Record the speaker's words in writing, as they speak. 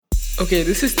Okay,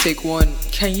 this is take one.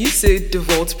 Can you say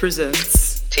DeVault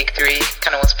presents? Take three.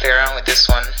 Kind of want to play around with this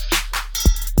one.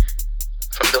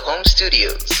 From the home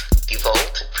studios,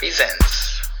 DeVault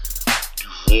presents.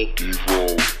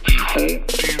 DeVault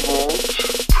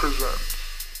presents.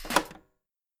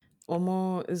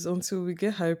 Omo is until we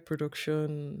get high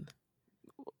production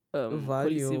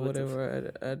value policy, or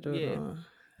whatever. I don't Yeah. know.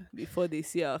 before they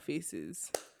see our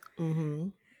faces. Mm-hmm.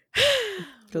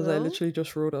 Because I Well, literally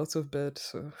just rolled out of bed,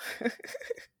 so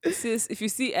sis, if you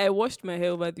see, I washed my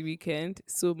hair over the weekend,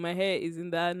 so my hair is in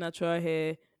that natural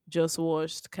hair, just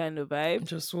washed kind of vibe.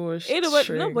 just washed, Ain't nobody,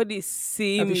 shrink. nobody's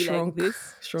seeing Have you me like shrunk?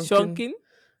 this, Shrunken?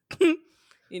 shrunken,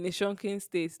 in a shrunken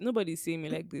state. Nobody's seeing me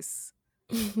like this.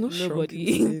 Not shrunken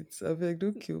Nobody, states. I beg,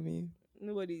 don't kill me.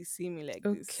 nobody's seeing me like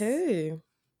this. Okay.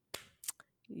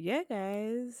 Yeah,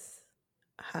 guys.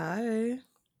 Hi.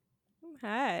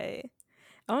 Hi.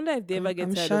 I wonder if they ever get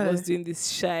I'm tired of us shy. doing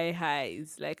these shy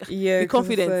highs, like Yeah, the 'cause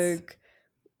it's confidence. like,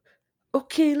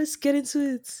 okay, let's get into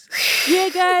it. Yeah,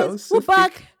 That guys, was we're so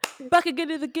fake. back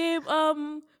again in the game.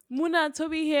 Muna and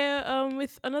Toby here,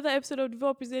 with another episode of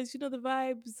DeVault Presents. You know the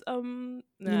vibes. You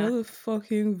Nah, know the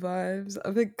fucking vibes.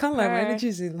 I mean, can't lie, my per, energy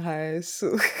is in high,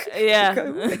 so yeah.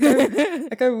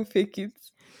 I can't even fake it.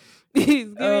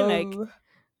 He's giving like,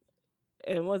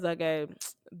 Um, what's that guy?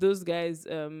 Those guys.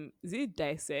 Is it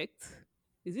dissect?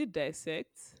 Is it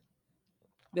dissect?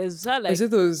 There's that is like,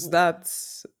 it those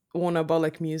that's one about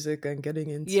like music and getting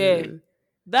yeah, into?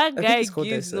 that I think guy it's called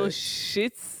gives no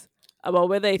dissect. shits about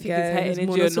whether I think it's Guy, high his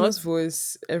energy or not. monotonous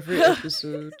voice every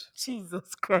episode.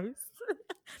 Jesus Christ.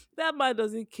 That man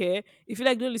doesn't care. If you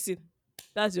like, don't listen.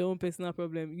 That's your own personal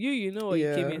problem. You know what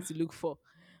you came Yeah, here to look for.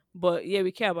 But yeah,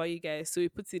 we care about you guys. So we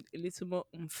put it a little more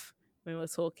oomph when we're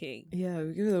talking. yeah,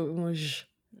 we give it a bit more. A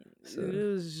So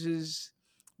little zhuzh.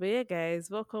 But yeah, guys,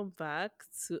 welcome back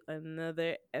to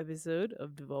another episode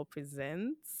of DeVault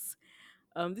Presents.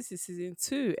 This is season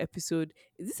 2, episode.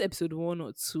 Is this episode 1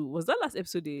 or 2? Was that last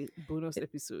episode a bonus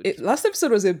episode? last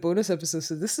episode was a bonus episode,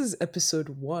 so this is episode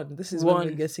 1. This is when we're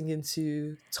 1. getting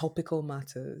into topical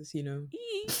matters, you know.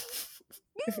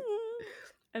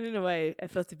 I don't know why I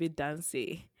felt a bit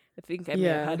dancey. I think I may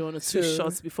have Yeah. had 1 or 2 So,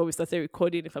 shots before we started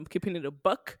recording. If I'm keeping it a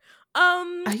buck, are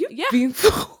you yeah, being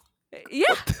full?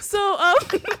 yeah. So,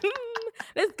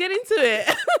 let's get into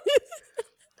it.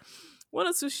 1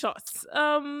 or 2 shots.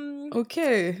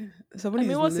 Okay, I somebody's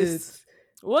mean, lit.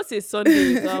 what's a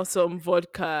Sunday without some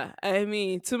vodka? I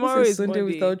mean, What's tomorrow a is Sunday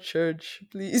Monday. without church,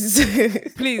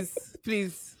 please?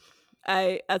 Please.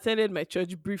 I attended my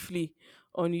church briefly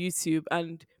on YouTube,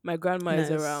 and my grandma is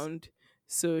Nice. around,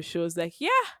 so she was like, "Yeah,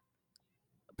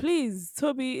 please,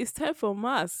 Toby, it's time for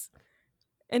mass."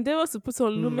 And they was to put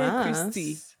on Lumen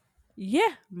Christi. Mass.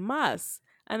 Yeah, mass.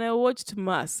 And I watched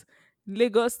mass.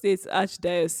 Lagos State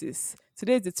Archdiocese.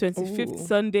 Today is the 25th Oh,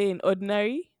 Sunday in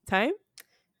ordinary time,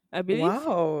 I believe.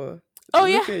 wow! Oh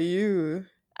yeah. Look at you.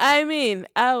 I mean,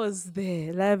 I was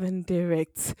there live and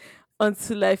direct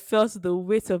until I felt the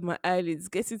weight of my eyelids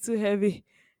getting too heavy.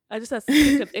 I just had to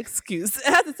take an excuse. I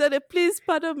had to tell them, please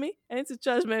pardon me. I need to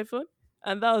charge my phone.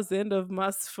 And that was the end of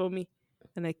mass for me.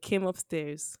 And I came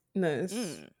upstairs. Nice.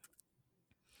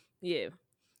 Yeah.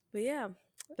 But yeah,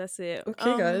 that's it.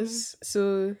 Okay, guys.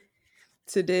 So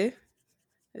today,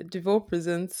 DeVault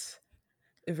presents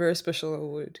a very special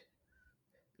award.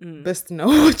 Best in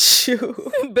award show.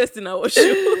 Best in our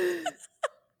show.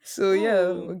 So yeah,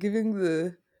 Oh. we're giving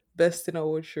the best in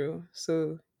award show.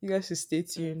 So you guys should stay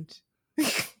tuned.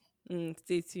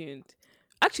 Stay tuned.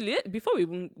 Actually, before we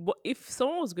even, if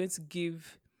someone was going to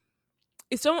give,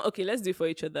 if someone, okay, let's do it for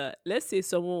each other. Let's say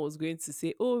someone was going to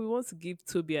say, oh, we want to give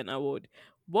Toby an award.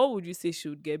 What would you say she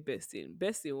would get best in?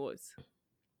 Best in what?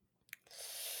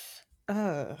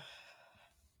 Ah.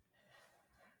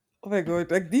 Oh my god,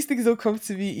 like these things don't come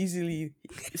to me easily.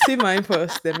 Say mine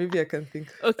first, then maybe I can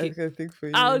think. Okay. I can think for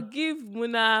you. I'll give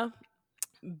Muna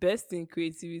best in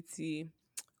creativity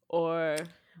or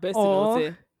best in Aw.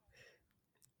 what?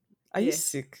 Are you Yeah.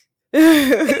 sick?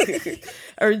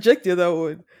 I reject the other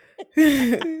one.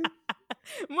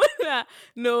 Muna,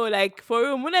 no, like for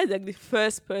real, Muna is like the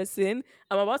first person.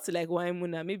 I'm about to like why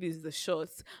Muna, maybe it's the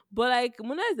shots, but like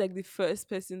Muna is like the first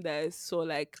person that I saw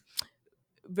like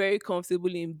very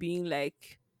comfortable in being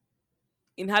like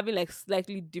in having like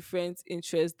slightly different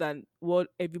interests than what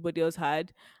everybody else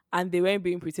had, and they weren't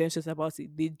being pretentious about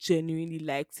it. They genuinely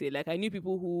liked it. Like I knew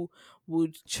people who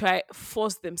would try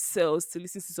force themselves to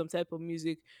listen to some type of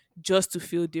music just to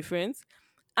feel different.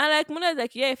 And like Mona is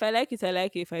like, yeah, if I like it, I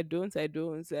like it. If I don't, I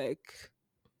don't. Like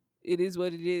it is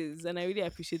what it is. And I really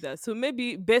appreciate that. So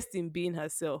maybe best in being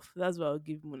herself. That's what I'll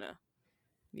give Mona.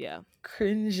 Yeah.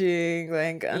 Cringing,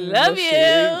 like, and Love blushing.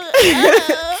 you.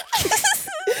 Oh,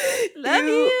 love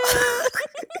You. you.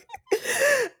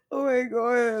 Oh my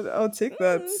god, I'll take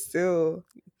that Mm. still.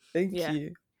 Thank Yeah,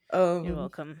 you. you're Um,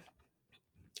 welcome.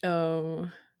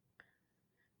 um,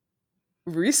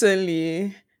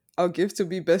 recently, I'll give to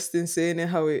be best in saying it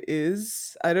how it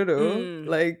is. I don't know, Mm.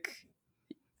 like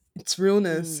it's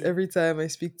realness Mm. every time I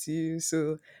speak to you.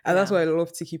 So, and that's Yeah, what I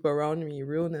love to keep around me,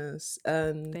 realness.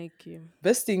 And thank you.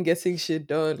 best in getting shit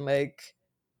done, like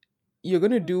you're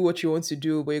gonna do what you want to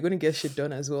do, but you're gonna get shit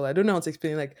done as well. I don't know how to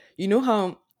explain. Like, you know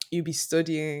how you be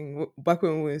studying back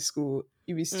when we were in school,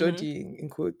 you be Mm-hmm. studying in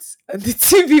quotes, and the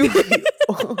TV will be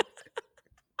on.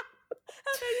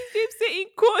 How can you keep saying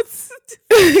quotes?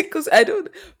 Because I don't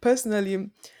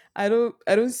personally, I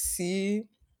don't see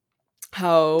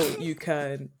how you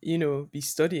can, be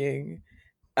studying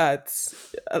at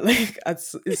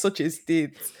in such a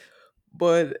state.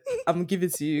 But I'm giving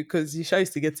it to you because you sure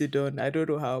used to get it done. I don't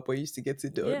know how, but you used to get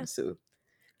it done. Yeah, So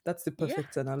that's the yeah.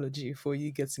 perfect analogy for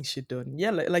you getting shit done.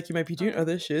 Yeah, like you might be doing Oh,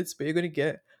 other shits, but you're gonna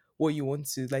get what you want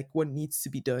to, like what needs to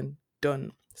be done.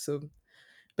 So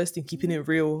best in keeping mm. it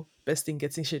real, best in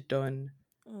getting shit done.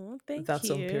 Oh, thank That's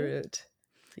on you. period.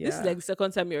 This is Yeah. like the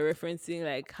second time you're referencing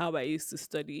like how I used to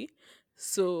study.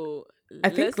 So I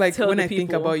think let's like tell when the I think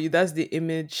about people. you, that's the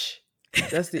image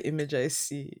I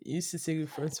see. You used to sitting in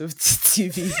front of the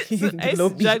TV So in I the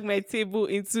used to drag lobby, my table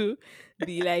into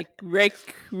the like rec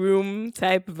room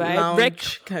type vibe, rec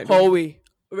lounge kind of hallway,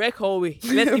 rec hallway.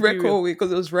 Let's keep it real. record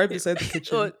because it was right It, beside the oh,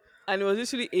 kitchen. and it was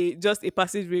literally just a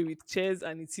passageway with chairs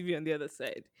and a TV on the other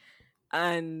side.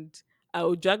 And I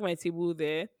would drag my table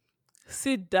there,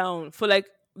 sit down for like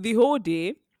the whole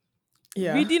day,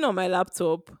 Yeah. reading on my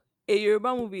laptop. A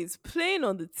Yoruba movie is playing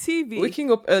on the TV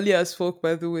Waking up early as fuck,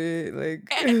 by the way. Like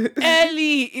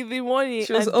early in the morning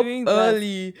she was and up doing that.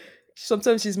 early.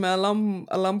 Sometimes she's my alarm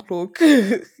clock.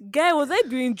 Guy, was I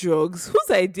doing drugs? Whose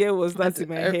idea was I, that d- in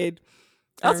my I, head?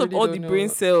 I Out of really all the don't brain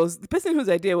know. cells, the person whose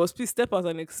idea was please step out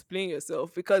and explain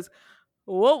yourself because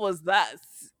what was that?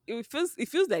 It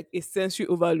feels like a sensory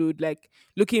overload, like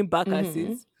looking back at it.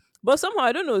 Hmm. But somehow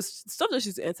I don't know, stuff just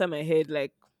used to enter my head.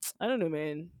 Like I don't know,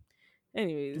 man.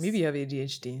 Maybe Anyways, you have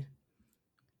ADHD.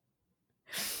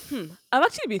 I've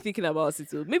actually been thinking about it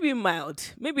too. Maybe mild,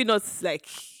 maybe not like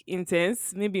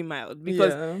intense, maybe mild.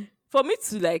 Because Yeah. for me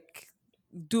to like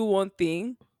do one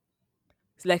thing,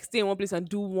 like stay in one place and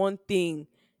do one thing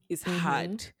is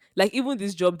hard. Hmm. Like even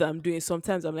this job that I'm doing,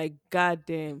 sometimes I'm like, God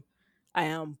damn, I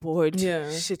am bored, Yeah.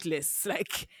 shitless.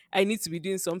 Like I need to be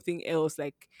doing something else,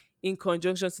 like in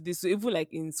conjunction to this. So even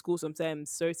like in school, sometimes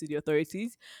sorry to the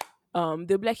authorities, they'll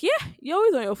be like, yeah, you're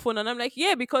always on your phone. And I'm like,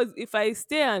 yeah, because if I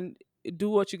stay and do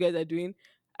what you guys are doing,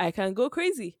 I can go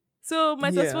crazy. So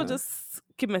might as well Yeah. just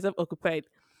keep myself occupied.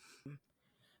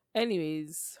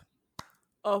 Anyways,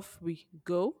 off we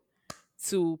go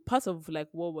to part of like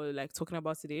what we're like talking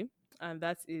about today, and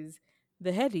that is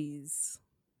the headies.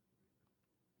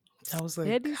 That was The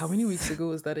like how many weeks headies. ago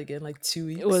was that again? Like two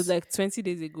It was weeks? like 20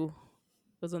 days ago.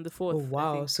 It was on the Oh fourth, I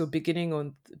wow. think. So beginning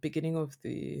of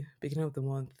the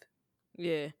month.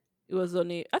 Yeah, it was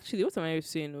on a. Actually, what am I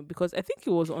saying? No? Because I think it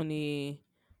was on a Let me check.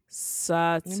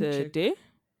 Saturday,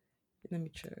 Let me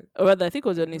check. or rather, I think it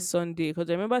was on a Uh, Sunday. Because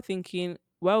I remember thinking,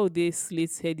 why would they slate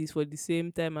headies for the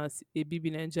same time as a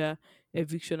BB Ninja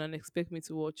eviction and expect me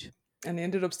to watch? and they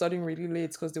ended up starting really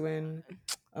late because they were in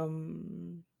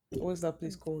what was that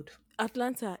place called?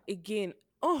 Atlanta again.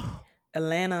 Oh,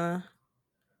 Atlanta.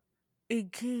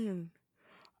 again.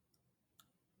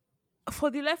 For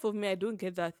the life of me, I don't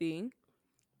get that thing.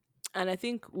 And I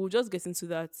think we'll just get into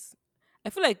that. I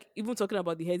feel like even talking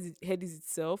about the headies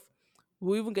itself,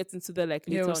 we'll even get into that like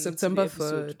Yeah, it later was on into the September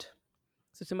episode. 3rd.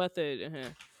 September 3rd.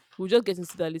 We'll just get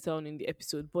into that later on in the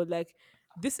episode. But like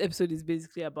this episode is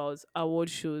basically about award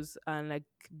shows and like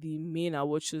the main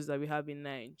award shows that we have in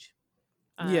Nigeria.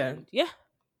 Yeah. And yeah,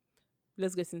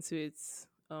 let's get into it.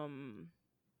 Um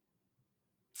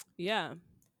yeah,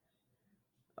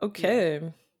 yeah.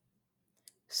 Okay.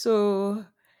 So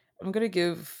I'm gonna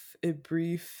give a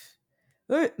brief,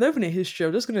 not even a history.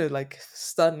 I'm just gonna like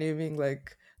start naming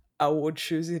like award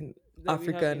shows in That we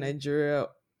Africa have and in Nigeria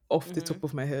off the mm-hmm. top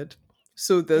of my head.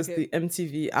 So there's Okay. the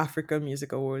MTV Africa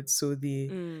Music Awards. So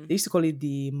Mm. they used to call it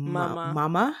the Mama.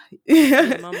 Mama.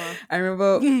 Yeah, I mama.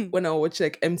 remember mm-hmm. when I watched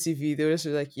like MTV, they were just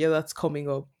like, yeah, that's coming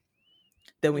up.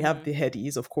 Then we have the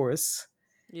headies, of course.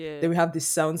 Then Yeah. we have the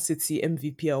Sound City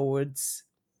MVP Awards.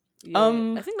 Yeah, I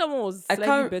Um, think that one was I slightly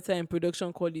can't. better in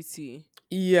production quality.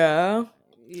 Yeah,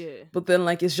 Yeah, but then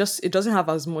like it doesn't have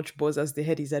as much buzz as the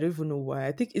headies. I don't even know why.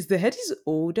 I think is the headies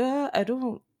older. I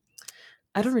don't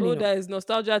it's really know. older. It's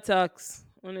nostalgia tax.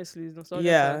 Honestly, it's nostalgia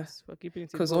Yeah, tax for keeping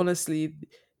it because above. honestly,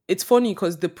 it's funny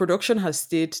because the production has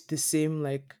stayed the same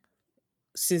like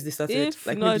since they started. If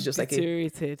Like maybe it's not just like a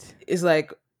deteriorated. it's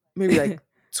like maybe like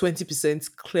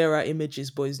 20% clearer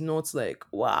images, but it's not like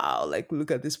wow, like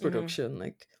look at this Hmm. production.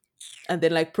 Like and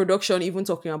then like production, even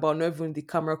talking about not even the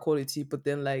camera quality, but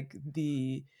then like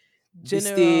the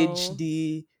stage, General.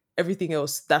 the everything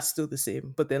else, that's still the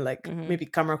same. But then like Hmm. maybe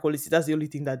camera quality, that's the only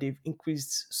thing that they've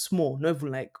increased small. Not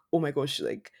even like, oh my gosh,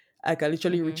 like I can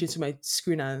literally reach Hmm. into my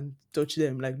screen and touch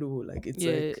them. Like no, like it's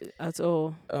Yeah, like at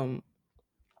all. um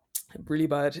really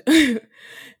bad.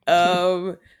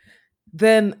 um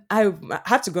then I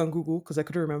had to go on Google because I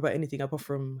couldn't remember anything apart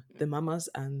from the Mamas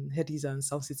and Headies and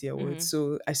South City Awards. Hmm.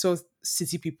 So I saw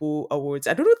City People Awards.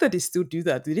 I don't know that they still do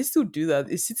that. Do they still do that?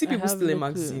 Is City I People have still a no clue.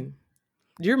 magazine?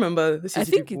 Do you remember the I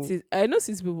City think it People? is. I know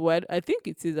since people. I think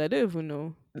it is. I don't even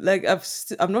know. Like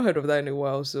I've not heard of that in a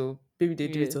while. So maybe they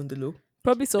do Yeah, it on the low.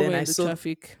 probably Then somewhere I in the saw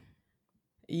traffic.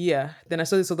 yeah. Then I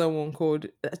saw this other one called.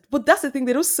 But that's the thing.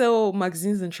 They don't sell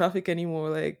magazines in traffic anymore.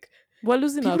 Like We're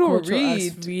losing our people don't culture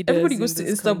as read. Everybody readers goes in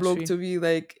to this Instablog country. to be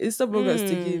like Instablog has Mm,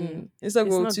 taken it's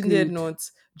Instablog, not Tunde good. Not,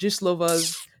 Just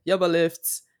Lovers, Yaba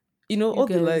Left, You all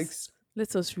the guys, likes.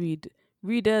 let us read.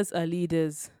 Readers are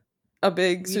leaders. I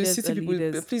beg. So Readers city are people,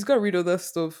 leaders. please go and read all that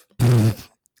stuff.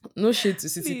 No shade to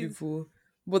city Please. people.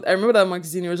 But I remember that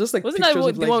magazine, it was just like Wasn't that pictures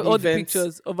of the like one with the all the events.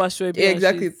 pictures of Ashwebi Yeah, and shit?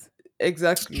 exactly.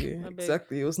 Exactly. I beg.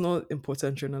 Exactly. It was not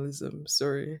important journalism.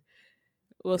 Sorry. It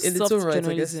was In its own soft right,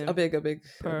 I guess. journalism.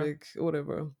 I Per. beg,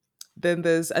 whatever. Then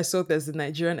I saw there's the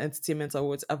Nigerian Entertainment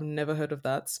Awards. I've never heard of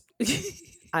that.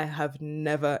 I have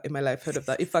never in my life heard of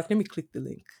that. In fact, let me click the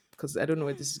link because I don't know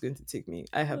where this is going to take me.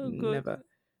 I have Oh god. never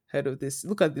heard of this.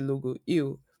 Look at the logo.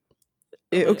 Ew.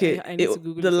 I, Okay. I need to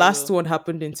Google The it as last well. one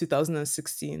happened in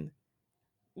 2016.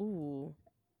 Ooh.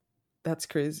 That's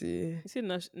crazy. You see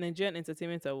Nigerian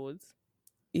Entertainment Awards?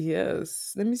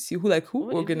 Yes. Let me see who What even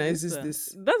is organizes that?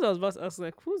 this. That's what I was about to ask.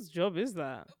 Like, whose job is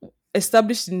that?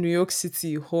 Established in New York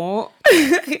City, huh?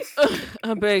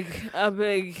 I beg, I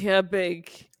beg, I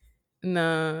beg.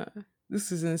 Nah,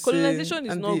 this is insane. Colonization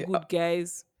is not good,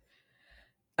 guys.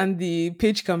 And the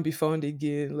page can be found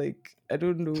again. Like I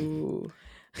don't know,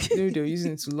 maybe they're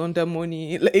using it to launder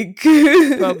money. Like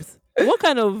Probs.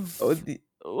 or the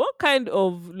What kind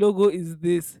of logo is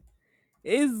this?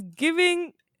 Is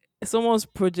giving someone's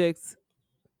project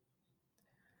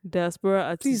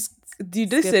diaspora please. artist Did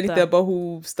they say anything Skepta. about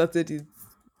who started it?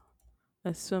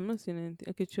 So I'm not seeing anything.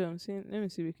 Okay, sure. I'm seeing. Let me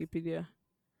see Wikipedia.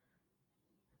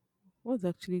 What's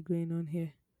actually going on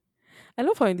here? I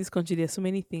love how in this country there's so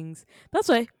many things. That's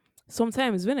why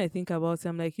sometimes when I think about it,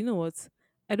 I'm like, you know what?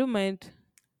 I don't mind.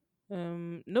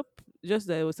 Nope. Just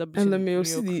that it was established in LMAO, New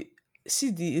York.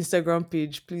 see the Instagram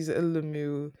page, please.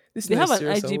 LMAO, this is They not a have an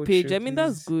serious IG award page. show, I mean,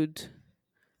 that's please. good.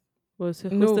 Was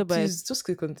No, hosted by. please just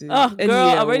click on the Oh, girl,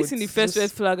 NEA I've already seen the awards. first red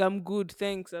Just flag. I'm good.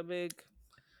 Thanks. I beg.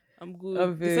 I'm a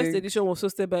good. The first big edition was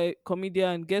hosted by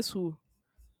comedian. Guess who?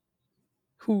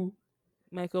 who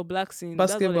Michael Blackson.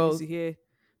 That's all I need basketball, to hear.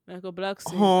 Michael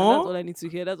Blackson. And that's huh? all I need to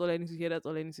hear. That's all I need to hear. That's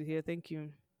all I need to hear. Thank you.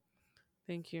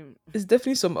 Thank you. It's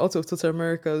definitely some out of total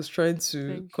Americas trying to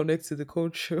Thank you. connect to the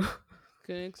culture.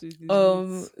 Connect with these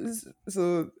youths.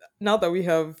 So now that we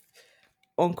have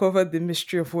uncovered the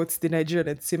mystery of what the Nigerian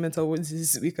Entertainment Awards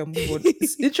is, we can move on.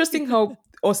 It's interesting how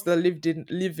us that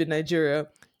live in Nigeria,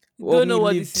 or Don't know me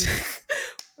what this lived,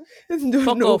 is. don't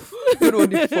Fuck know, off. don't know what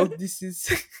the fuck this is.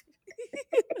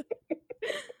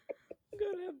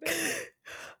 God, I beg.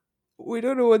 We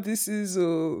don't know what this is.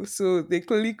 Oh, so they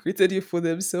clearly created it for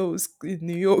themselves in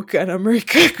New York and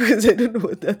America because I don't know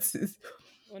what that is.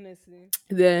 Honestly.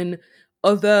 Then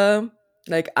other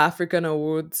like African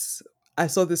awards, I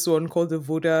saw this one called the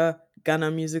Voda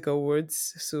Ghana Music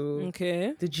Awards. So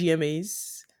Okay. the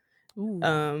GMAs,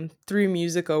 Ooh. three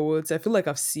music awards. I feel like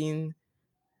I've seen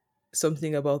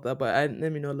something about that, but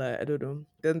let me not lie, I don't know.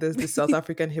 Then there's the South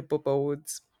African Hip Hop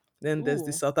Awards. Then there's the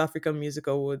Ooh. South African Music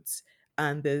Awards,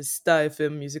 and there's Star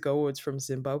FM Music Awards from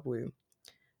Zimbabwe,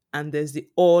 and there's the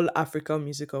All African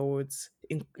Music Awards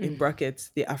in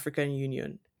brackets the African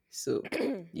Union. So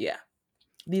yeah,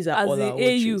 these are As all our in award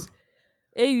AU. shows.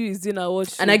 AU is doing a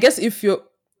watch And I show. guess if you're,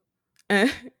 eh,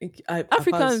 I pass.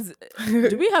 Africans,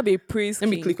 do we have a praise Let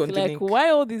me king? click on the Like, link. why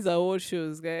all these award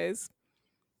shows, guys?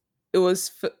 It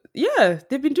was yeah,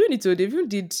 they've been doing it. So they even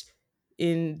did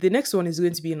in the next one is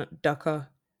going to be in Dakar.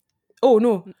 Oh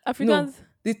no. Africans,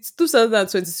 The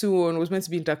 2022 one was meant to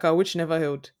be in Dakar, which never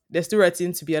held. They're still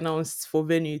writing to be announced for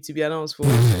venue, to be announced for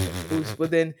host.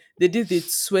 But then they did the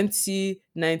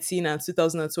 2019 and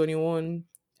 2021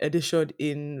 edition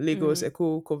in Lagos mm,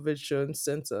 Echo Convention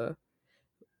Center.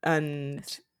 And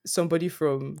somebody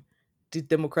from the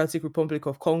Democratic Republic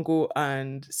of Congo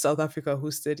and South Africa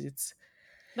hosted it.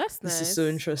 That's This is so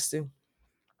nice. interesting.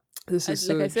 This is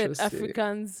Like so I said, interesting.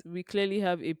 Africans, we clearly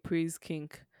have a praise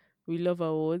kink. We love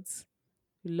awards.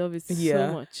 We love it so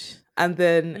Yeah. much. And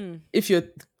then Mm, if you're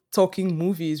talking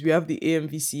movies, we have the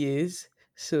AMVCAs.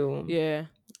 So yeah,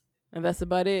 and that's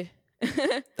about it.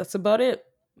 that's about it.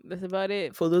 That's about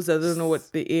it. For those that don't know what S-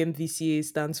 the AMVCA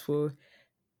stands for,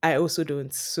 I also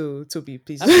don't. So Toby,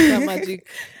 please. Africa Magic.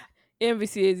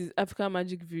 AMVCAs is Africa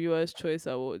Magic Viewers Choice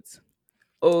Awards,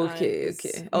 and Okay, it's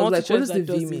okay. I was multi like, what choice does the that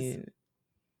V does it. mean?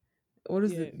 What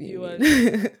does the Yeah, V viewers.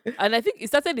 mean? And I think it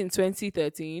started in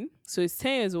 2013, so it's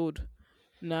 10 years old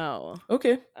now.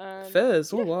 Okay. And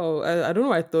Fairs. Oh yeah, wow. I don't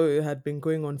know. I thought it had been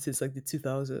going on since like the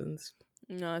 2000s.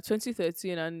 no,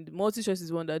 2013, and multi choice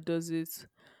is one that does it.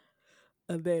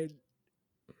 And then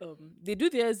they do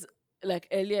theirs like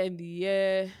earlier in the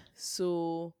year,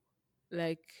 so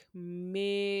like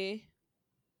May,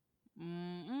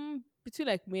 between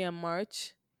like May and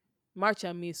March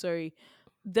and May. Sorry,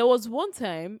 there was one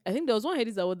time I think there was one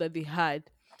Headies award that they had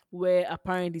where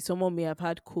apparently someone may have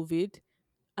had COVID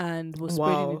and was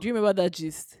spreading it. Wow. Do you remember that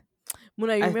gist?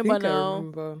 Muna, you I remember think I now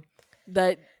remember.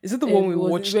 that Is it the one we we were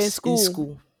in watched in school.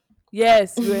 school?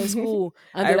 Yes, we were in school,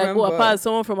 and I they're like, "Oh, remember. apart,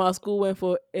 someone from our school went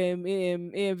for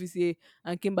AMVCA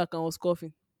and came back and was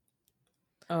coughing."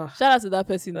 Ah, Shout out to that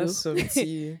person that's though, some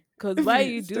tea. because why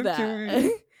you Please do don't kill that?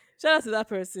 me. Shout out to that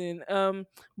person.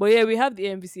 But yeah, we have the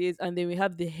MVCAs and then we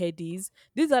have the Headies.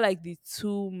 These are like the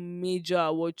two major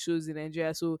award shows in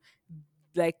Nigeria. So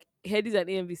like Headies and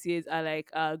AMVCAs are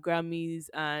like Grammys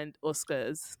and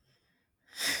Oscars.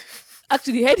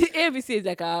 Actually, AMVCA is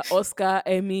like a Oscar,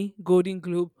 Emmy, Golden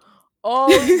Globe, all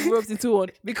roped into one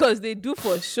because they do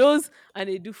for shows and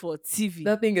they do for TV.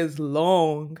 That thing is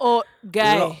long. Oh,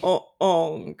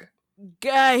 Long.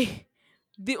 guy.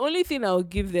 The only thing I'll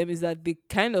give them is that they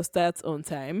kind of start on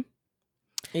time.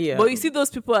 But Yeah. you see those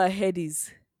people are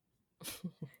headies.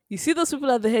 You see those people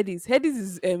are the headies. Headies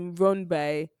is run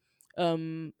by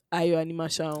Ayo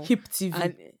Animation, Hip TV.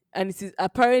 and it is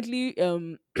apparently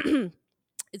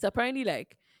it's apparently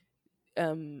like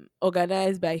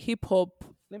organized by hip hop.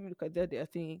 Let me look at that their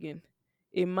thing again.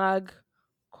 A mag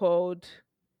called,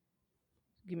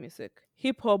 give me a sec.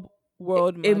 Hip Hop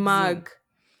World A Magazine. mag.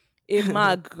 A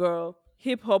mag, girl.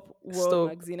 Hip Hop World Stop.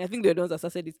 Magazine. I think they're the ones that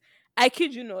started it. I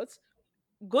kid you not.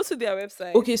 Go to their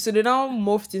website. Okay, so they now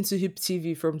morphed into Hip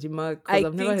TV from the mag because I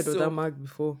I've never think heard of that so. mag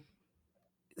before.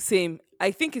 Same.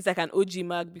 I think it's like an OG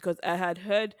mag because I had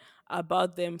heard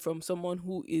about them from someone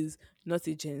who is not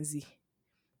a Gen Z.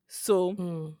 So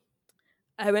Hmm.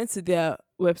 I went to their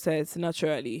websites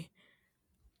naturally.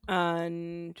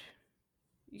 And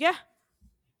yeah,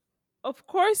 of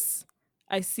course,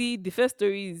 I see the first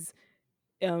story is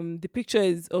the picture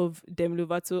is of Demi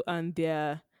Lovato and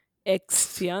their ex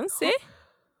fiance.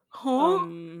 Huh?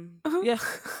 Yeah.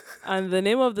 And the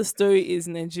name of the story is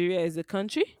Nigeria is a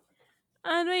country.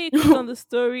 And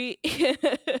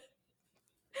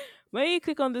when you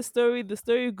click on the story, the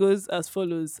story goes as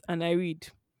follows. And I read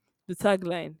the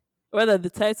tagline, rather the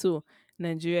title,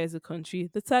 Nigeria is a country.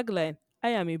 The tagline, I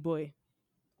am a boy.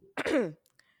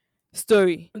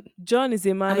 Story, John is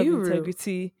a man Are of you real?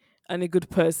 integrity and a good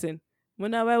person.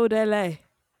 Mona, why would I lie?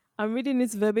 I'm reading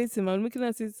it verbatim. I'm looking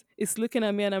at it. It's looking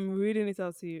at me and I'm reading it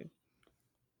out to you.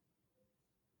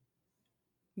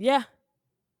 Yeah.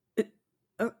 It-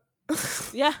 uh,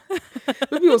 Yeah.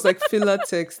 Maybe it was like filler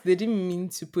text. They didn't mean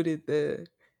to put it there.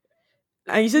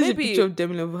 And you said a picture Maybe. of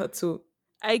Demi Lovato.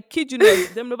 I kid you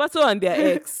not. Dem Lovato and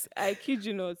their ex. I kid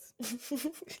you not.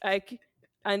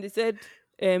 And they said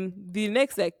the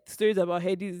next like stories about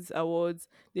Headies Awards.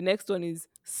 The next one is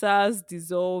SARS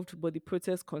dissolved, but the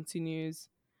protest continues.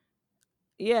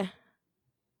 Yeah.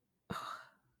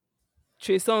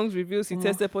 Trey Songs reveals he Omo.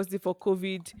 tested positive for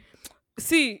COVID.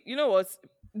 See, you know what?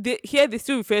 They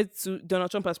still refer to Donald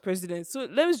Trump as president. So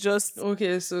let's just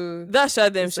Okay, so that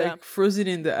shot them it's sha. like frozen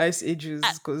in the ice ages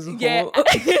because Yeah, and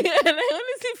I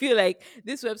honestly feel like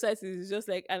this website is just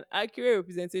like an accurate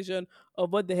representation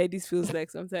of what the Headies feels like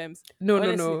sometimes. no, no,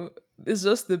 Honestly, no. It's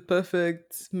just the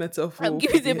perfect I'm metaphor for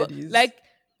giving the it headies. like,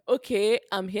 okay,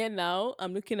 I'm here now.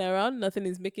 I'm looking around. Nothing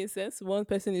is making sense. One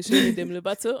person is showing me Demi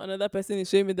Lovato. Another person is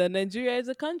showing me that Nigeria is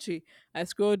a country. I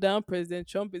scroll down. President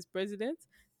Trump is president.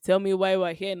 Tell me why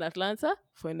we're here in Atlanta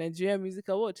for a Nigeria Music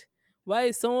Award. Why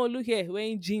is someone look here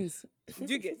wearing jeans?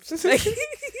 Do you get like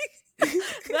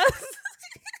that's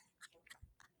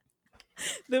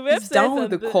the He's websites down with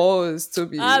and the the cause,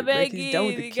 Toby. I Like beg he's down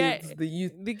with you, the kids, the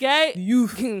youth, the guy, the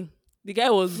youth. the guy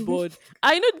was bored.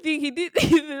 I know the thing he did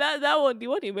that one. The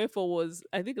one he went for was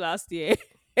I think last year,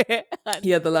 and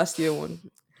Yeah, the last year one.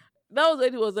 that was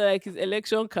when it was like his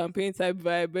election campaign type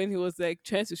vibe, when he was like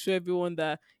trying to show everyone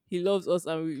that he loves us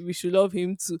and we should love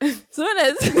him too. So when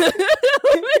I,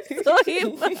 when I saw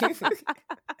him,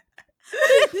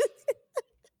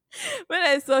 when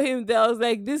I saw him there, I was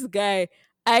like, this guy,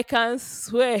 I can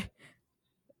swear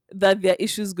that there are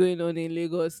issues going on in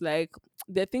Lagos. Like,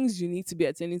 there are things you need to be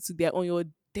attending to. They're on your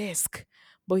desk.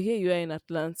 But here you are in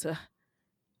Atlanta.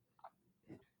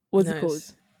 What's it called?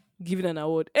 Nice. Giving an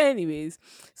award. Anyways,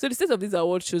 so the state of these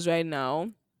award shows right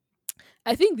now,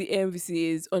 I think the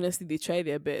MVC is honestly, they try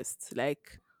their best.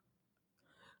 Like,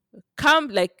 come,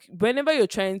 like, whenever you're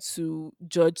trying to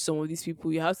judge some of these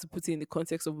people, you have to put it in the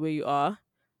context of where you are.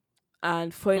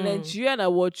 And for a Mm, Nigerian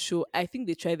award show, I think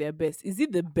they try their best. Is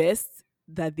it the best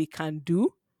that they can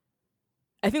do?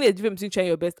 I think there's a difference between trying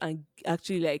your best and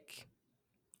actually like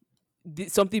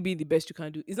something being the best you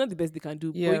can do. It's not the best they can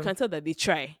do, but you yeah. can tell that they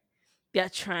try. They are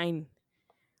trying.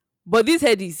 But these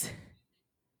headies,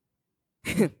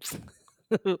 these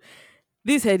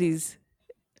headies,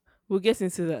 we'll get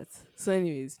into that. So,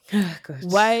 anyways, God.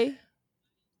 why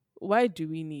why do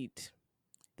we need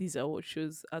these award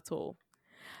shows at all?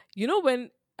 You know,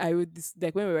 when I wrote this,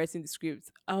 like when we were writing the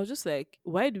script, I was just like,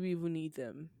 why do we even need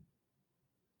them?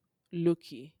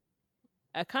 Loki.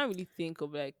 I can't really think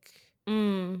of like.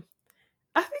 Mm,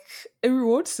 I think a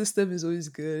reward system is always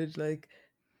good. Like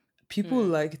people Hmm.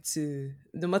 like to,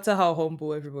 no matter how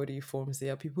humble everybody forms, they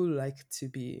are people who like to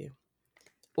be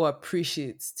or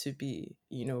appreciate to be,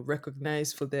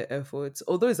 recognized for their efforts.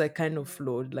 Although it's like kind of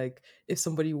flawed. Like if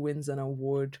somebody wins an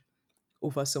award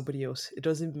over somebody else, it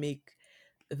doesn't make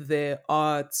their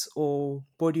art or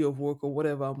body of work or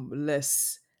whatever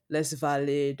less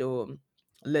valid or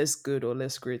less good or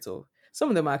less great, or some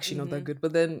of them are actually not that Mm-hmm. good.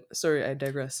 But then, sorry, I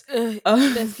digress.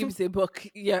 Let's keep um, it a buck.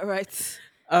 Yeah, right.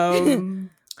 um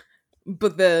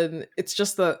but then it's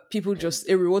just that people just,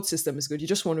 a reward system is good. You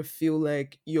just want to feel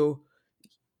like you're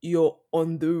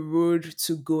on the road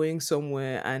to going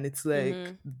somewhere, and it's like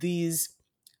Mm-hmm. these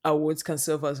awards can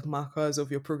serve as markers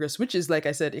of your progress, which is, like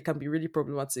I said, it can be really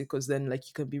problematic because then like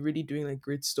you can be really doing like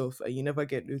great stuff and you never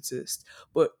get noticed.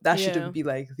 But that shouldn't Yeah. be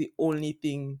like the only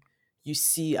thing you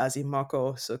see as a marker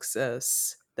of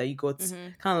success, that you got Mm-hmm.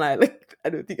 kind of like I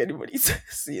don't think anybody's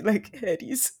seeing like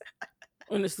headies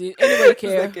Honestly, anybody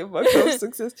it's like care? a marker of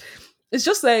success. It's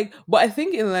just like, but I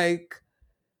think in like,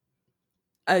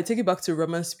 I take it back to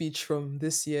Rama's speech from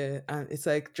this year, and it's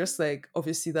like just like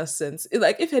obviously that sense.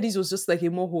 Like if Eddie's was just like a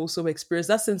more wholesome experience,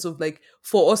 that sense of like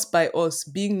for us by us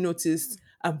being noticed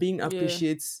and being Yeah.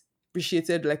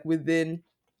 appreciated like within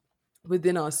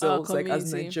Our ourselves, like as community.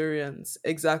 Nigerians,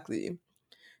 exactly.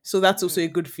 So that's also a Mm.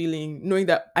 good feeling, knowing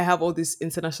that I have all this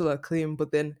international acclaim,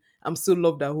 but then I'm still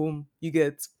loved at home. You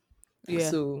get, Yeah.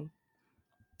 so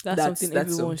That's that's something that's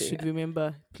everyone something. should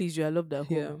remember. Please, you are loved at home.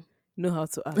 Yeah. Know how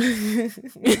to act.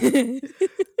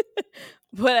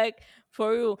 But like,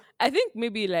 for real, I think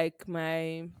maybe like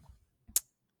my,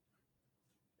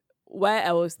 why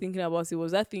I was thinking about it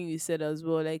was that thing you said as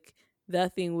well, like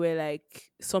that thing where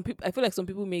like some people, I feel like some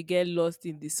people may get lost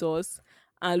in the source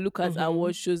and look at award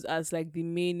hmm shows as like the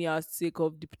main yardstick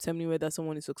of determining whether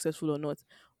someone is successful or not,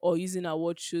 or using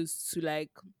award shows to like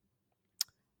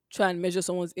try and measure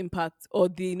someone's impact, or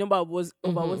the number of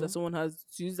awards that hmm someone has,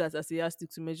 to use that as a yardstick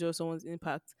to measure someone's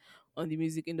impact on the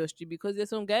music industry. Because there's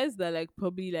some guys that like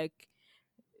probably like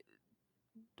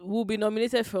will be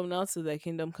nominated from now to the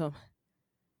kingdom come,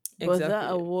 but that Exactly.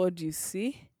 award, you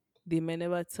see, they may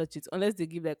never touch it unless they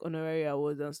give like honorary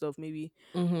awards and stuff, maybe.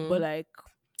 But hmm like,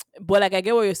 but like, I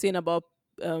get what you're saying about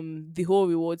the whole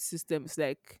reward system. It's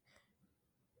like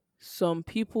some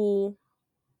people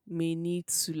may need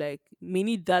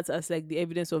that as like the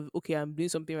evidence of, okay, I'm doing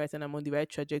something right and I'm on the right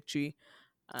trajectory,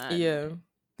 and Yeah.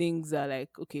 things are like,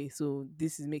 okay, so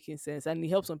this is making sense, and it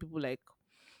helps some people like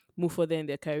move further in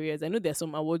their careers. I know there's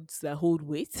some awards that hold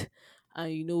weight,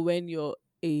 and you know, when you're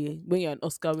an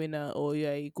Oscar winner or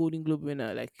you're a Golden Globe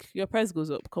winner, like your price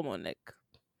goes up. Come on, like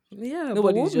Yeah, but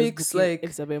nobody's just booking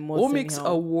Elizabeth what Moss makes anyhow.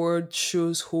 award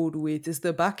shows hold weight is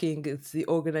the backing, it's the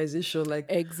organization. Like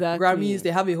Grammys, Exactly.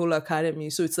 they have a whole academy,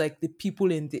 so it's like the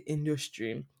people in the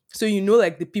industry. So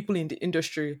like the people in the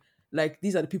industry, like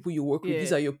these are the people you work with, these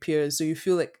Yeah. are your peers. So you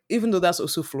feel like, even though that's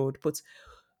also flawed, but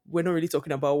we're not really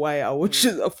talking about why award Mm.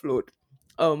 shows are flawed.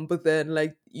 But then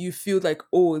like you feel like,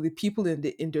 oh, the people in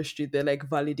the industry, they're like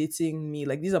validating me.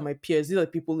 Like these are my peers. These are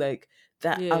people like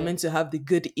that are Yeah. meant to have the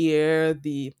good ear,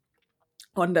 the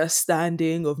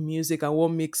understanding of music and what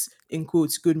makes in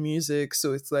quotes good music.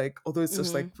 So it's like, although it's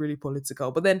just Mm-hmm. like really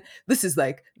political, but then this is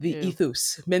like the Yeah.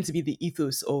 ethos, meant to be the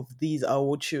ethos of these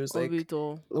award shows, Of like it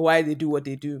all. why they do what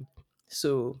they do.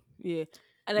 So Yeah.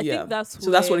 And I think Yeah. that's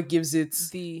So that's where what gives it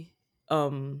the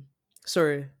um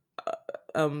sorry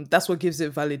uh, that's what gives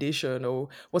it validation, or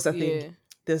what's that thing, yeah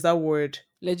there's that word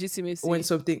when legitimacy.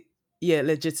 something, yeah,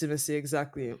 legitimacy,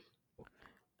 exactly.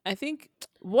 I think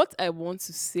what I want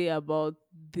to say about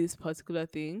this particular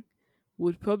thing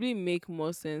would probably make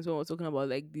more sense when we're talking about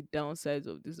like the downsides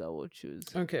of these award shows.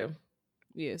 Okay.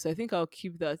 Yes, I think I'll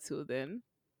keep that till then.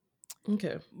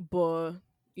 Okay. But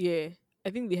yeah,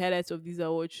 I think the highlights of these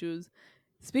award shows,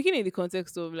 speaking in the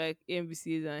context of like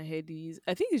MVCs and headies,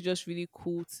 I think it's just really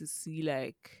cool to see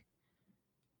like,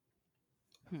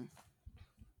 hmm,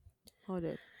 how do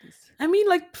I put this? I mean,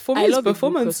 like, for me I it's love a good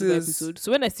crossover performances. episode.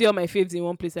 So when I see all my faves in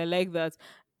one place, I like that.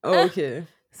 Oh, Ah, okay.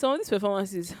 some of these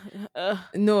performances,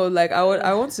 No, like, I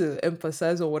uh, want to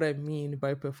emphasize on what I mean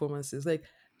by performances. Like,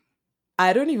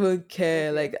 I don't even care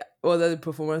okay. like whether the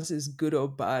performance is good or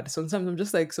bad. Sometimes I'm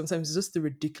just like, sometimes it's just the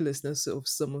ridiculousness of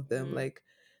some of them. Mm. Like,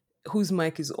 whose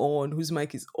mic is on, whose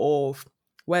mic is off.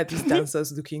 Why are these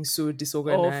dancers looking so Of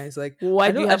disorganized? Like,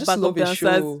 why do you I have just backup love a dancers?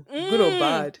 show, good or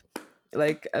bad.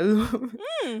 Like, I love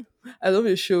Mm. I love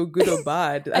a show, good or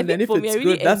bad. I And then think if for me, I it's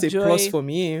really good, that's a plus enjoy. for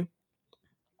me.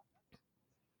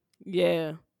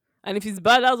 Yeah. And if it's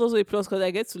bad, that's also a plus because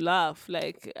I get to laugh.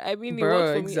 Like, I mean, it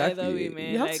works Bro, for me either way, exactly. You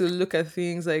man. have to Like, look at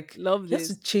things like, love you have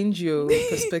to this. change your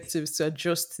perspectives to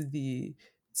adjust to the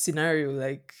scenario.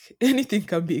 Like, anything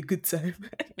can be a good time.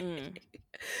 Mm.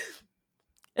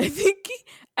 I think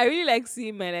I really like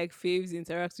seeing my like faves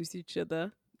interact with each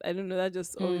other. I don't know. That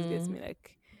just always gets Mm, me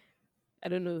like, I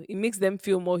don't know. It makes them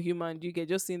feel more human. Do you get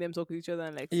just seeing them talk with each other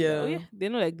and like see that, oh yeah, yeah. they're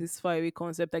not like this far away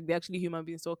concept. Like they're actually human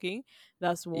beings talking.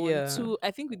 That's one. Yeah. Two,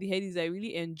 I think with the headies, I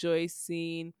really enjoy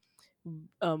seeing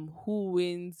who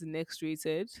wins the next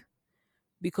rated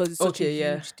because it's such a Okay,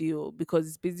 yeah. huge deal. Because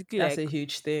it's basically That's like a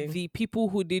huge thing. the people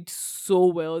who did so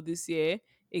well this year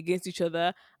against each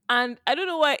other. And I don't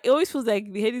know why it always feels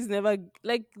like the headies never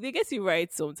like they get it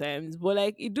right sometimes, but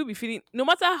like it do be feeling no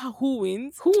matter who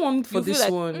wins, Who won for you feel this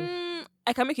like one?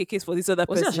 I can make a case for this other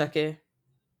Was it person. Ashake?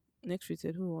 Next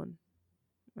rated, who won?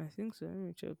 I think so. Let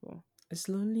me check. Oh. It's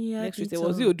lonely at Next the rated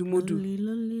was it top. Odumodu? Lonely,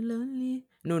 lonely, lonely.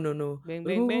 No, no, no. Bang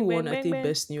bang Who bang won? bang I bang think bang.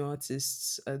 best new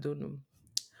artists. I don't know.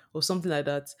 Or something like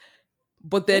that.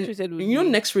 But Next then, rated would you know, be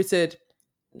next rated,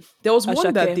 there was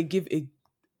one that Ashake. they give a,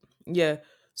 yeah.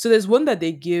 So there's one that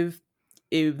they give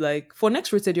a, like, for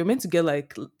next rated, you're meant to get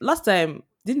like, last time,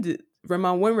 didn't the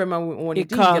Rema, when Rema won, A you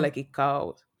didn't even get car. like a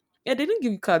car. Yeah, they didn't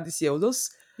give you car this year. It was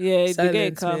just Yeah, they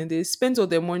get a silence, car. man. They spent all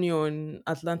their money on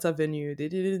Atlanta venue. They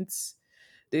didn't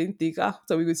think, what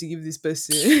are we going to give this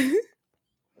person?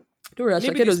 Don't worry,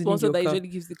 Maybe Ashake the doesn't need sponsor your that car. usually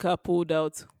gives the car pulled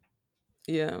out.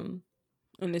 Yeah.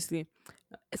 Honestly.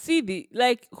 See the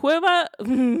like whoever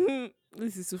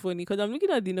this is so funny because I'm looking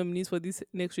at the nominees for this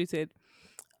next rated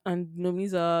and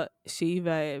nominees are Shea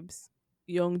Vibes,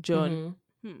 Young John,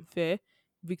 Mm-hmm. Fair,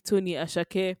 Victoria,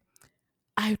 Ashake.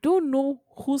 I don't know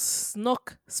who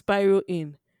snuck Spyro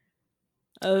in.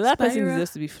 That person Spyra.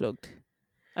 deserves to be flogged.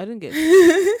 I don't get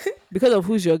It's because of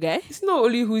who's your guy. not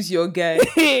only who's your guy.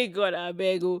 Hey God, I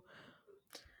beg you.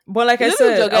 But like It's I only who's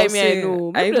said, your I guy. was Me, I saying,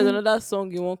 know. I Maybe there's even, another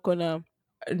song in one corner.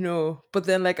 no. But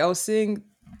then, like, I was saying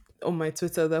on my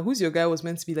Twitter that who's your guy was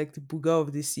meant to be like the booger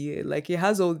of this year. Like, it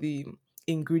has all the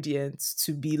ingredients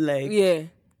to be like Yeah,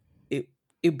 a,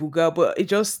 a booger, but it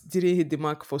just didn't hit the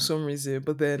mark for some reason.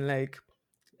 But then, like,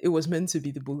 it was meant to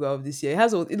be the booger of this year. It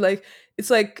has all, it, like, it's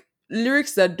like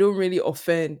lyrics that don't really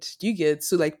offend. Do you get?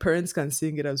 So like parents can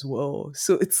sing it as well.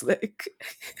 So it's like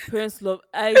Parents Love.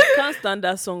 I can't stand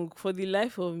that song for the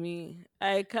life of me.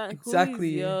 I can't. Who is exactly.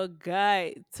 your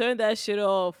guy? Turn that shit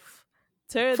off.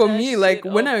 Turn For that me, like shit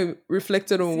when off. I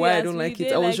reflected on See, why I as don't we like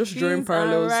it, I did was like just drawing beans and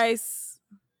parallels. rice.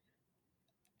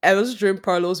 I was just drawing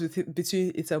parallels with it,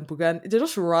 between it and Pugan. They're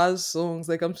just Raz songs.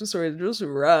 Like, I'm so sorry, they're just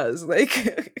Raz. Like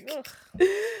Ugh.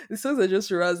 the songs are just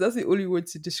Raz. That's the only word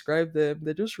to describe them.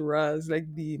 They're just Raz.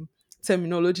 Like the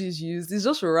terminology is used. It's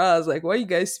just Raz. Like, why are you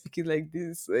guys speaking like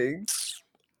this? Like,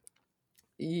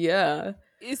 yeah.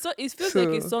 It feels like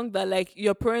a So song that like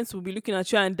your parents will be looking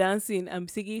at you and dancing and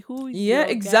singing, "Who is yeah,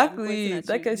 your guy?" and pointing exactly. at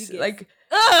you. Do you get? Like,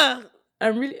 Ugh!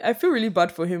 I feel really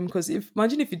bad for him because if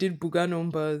imagine if he did Buga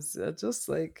numbers, just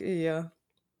like, yeah,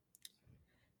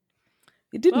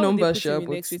 he did Why would they numbers, put him sure, in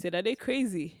but next rated? Are they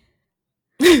crazy?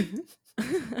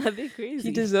 Are they he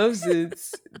crazy? deserves it.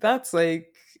 That's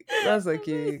like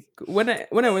a, when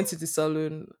I went to the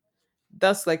salon,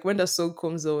 that's like when that song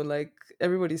comes on, like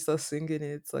everybody starts singing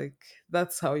it. Like,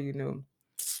 that's how you know.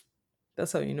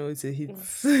 That's how you know it's a hit. Ugh,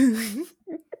 If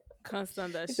can't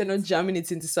stand that they're not shit. jamming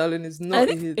it into salon, it's I not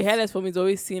a think hit. a highlight for me is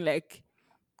always seeing like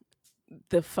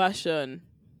the fashion.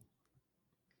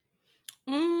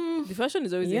 The fashion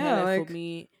is always a Yeah, highlight for like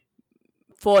me,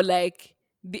 for like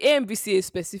the AMVCA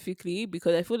specifically,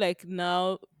 because I feel like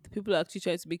now people are actually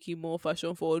trying to make it more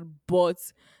fashion forward. But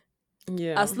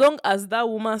yeah, as long as that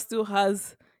woman still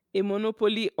has a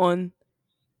monopoly on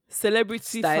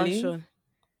celebrity styling, fashion,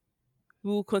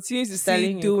 we will continue to see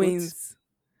styling in quotes. doings,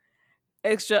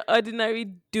 extraordinary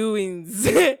doings,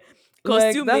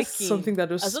 Like costume that's making. something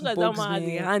that As long just as that bugs man has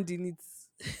a me. hand in it,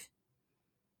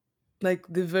 Like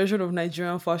the version of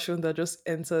Nigerian fashion that just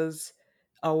enters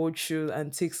our old shoe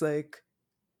and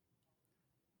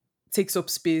takes up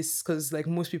space because like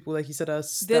most people, like you said, are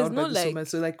there's styled by no the summer.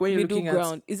 So like like when you're middle looking at,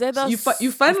 ground. It's either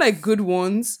you find like good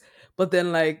ones, but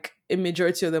then like a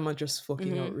majority of them are just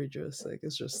fucking mhm. outrageous. Like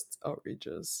it's just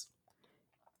outrageous.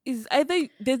 It's either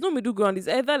there's no middle ground. It's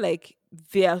either like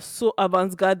they are so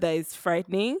avant-garde that it's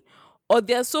frightening, or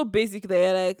they are so basic that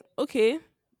you're like, okay,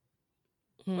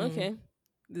 Hmm. okay,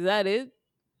 is that it?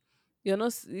 You're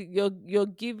not. You're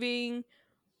giving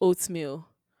oatmeal.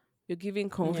 You're giving Yeah.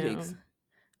 cornflakes,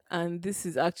 and this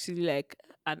is actually like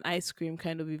an ice cream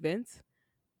kind of event.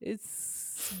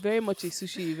 It's very much a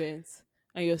sushi event,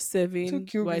 and you're Don't serving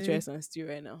kill white me. rice and stew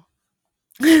right now.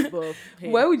 But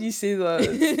Why hey, would you say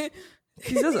that?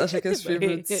 It's just Ashake's but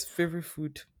hey, favorite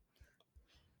food.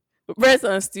 rice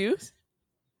and stew.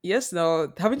 Yes,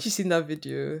 now haven't you seen that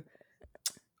video?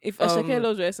 If Ashake Um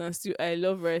loves rice and stew, I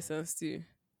love rice and stew.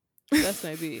 That's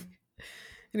my bae.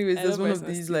 anyways, I there's love one rice of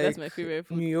and these stew. That's like my favorite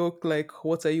New food. York like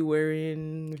what are you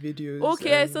wearing videos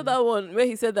Okay, I saw and that one where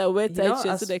he said that wear you tight know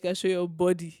shirt so that as I can show your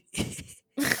body.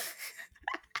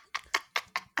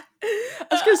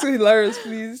 Ashka is so hilarious,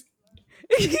 please.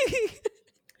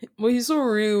 But he's so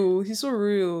real. He's so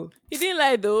real. He didn't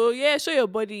lie though. Yeah, show your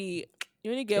body.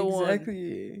 You only get one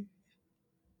Exactly.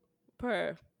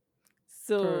 per.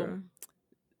 So Per.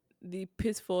 the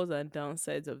pitfalls and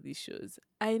downsides of these shows.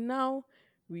 I now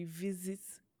revisit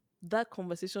that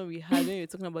conversation we had when we were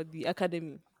talking about the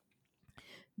academy.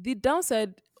 The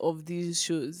downside of these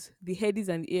shows, the headies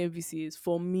and the AMVCs,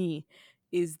 for me,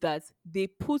 is that they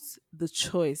put the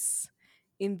choice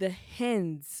in the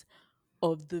hands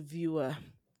of the viewer.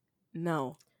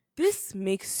 Now, this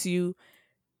makes you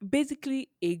basically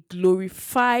a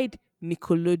glorified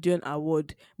Nickelodeon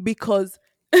award, because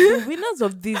the winners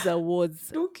of these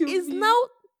awards Don't kill is me. now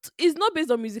is not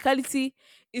based on musicality,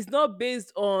 it's not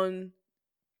based on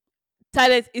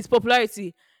talent, it's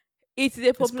popularity. It is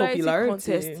a It's popularity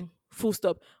contest. popularity. Full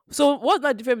stop. So what's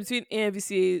that difference between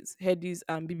AMVCA's headies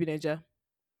and BB Niger?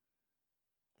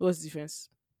 What's the difference?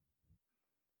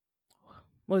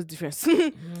 What's the difference?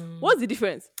 Hmm. What's the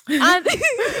difference? And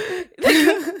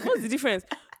like, what's the difference?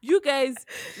 You guys,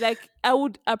 like, I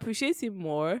would appreciate it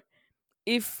more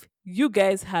if you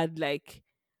guys had like,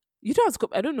 you don't have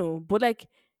to I don't know, but like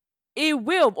a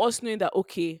way of us knowing that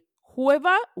okay,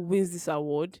 whoever wins this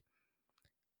award,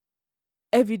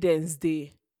 evidence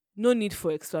day, no need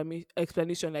for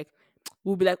explanation. Like,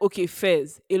 we'll be like, okay,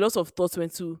 fairs. A lot of thoughts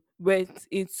went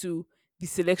into the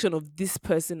selection of this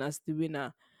person as the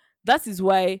winner. That is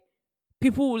why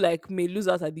people like may lose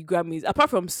out at the Grammys, apart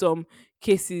from some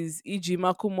cases, e.g.,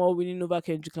 Macklemore winning over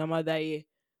Kendrick Lamar that year.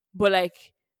 But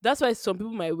like, that's why some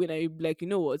people might win and you'll be like, you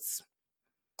know what?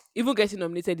 Even getting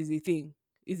nominated is a thing,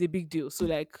 is a big deal. So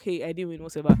like, hey, I didn't win,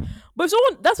 whatever. But if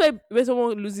someone, that's why when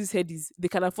someone loses head is they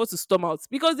can afford to storm out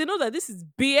because they know that this is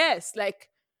BS. Like,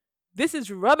 this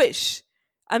is rubbish.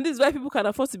 And this is why people can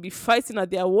afford to be fighting at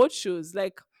their award shows.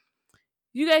 Like,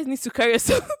 you guys need to carry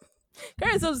yourself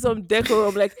carry yourself with some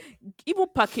decorum. Like, even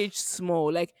package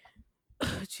small. Like,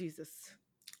 Jesus.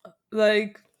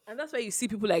 Like And that's why you see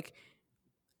people like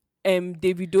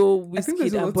Davido, I think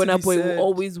there's Wizkid, a and lot to Burna be Boy will said.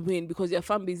 always win because their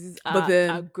fan bases But are then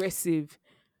aggressive.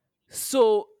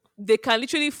 So they can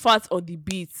literally fart on the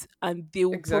beat and they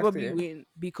will probably exactly. win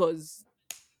because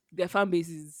their fan base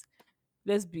is,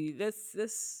 let's be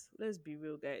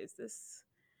real, guys. This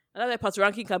another part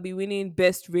ranking can be winning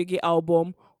best reggae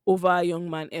album over Young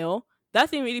Man L. That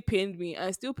thing really pained me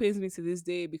and still pains me to this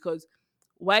day because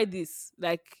why this?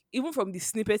 Like, even from the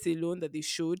snippets alone that they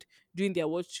showed during their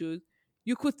award shows,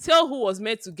 you could tell who was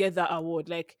meant to get that award.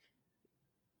 Like,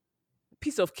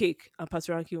 piece of cake and Pat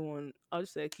ranking one. I was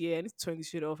just like, yeah, I need to turn this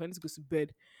shit off. I need to go to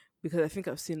bed because I think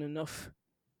I've seen enough.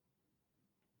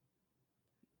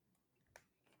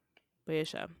 But yeah,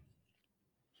 Sha.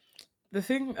 The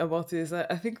thing about it is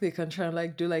I think they can try and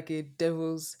like do like a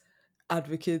devil's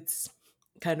advocates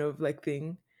kind of like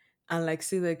thing and like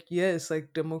say like yes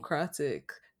like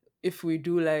democratic if we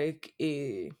do like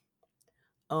a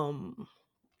um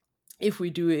if we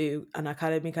do an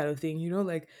academy kind of thing, you know,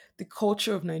 like the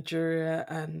culture of Nigeria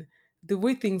and the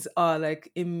way things are,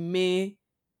 like it may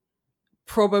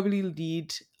probably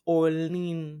lead or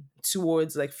lean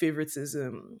towards like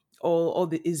favoritism, all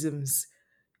the isms.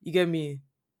 You get me?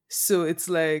 So it's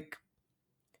like,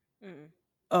 Mm.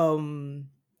 um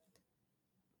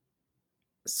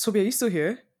Sobi, are you still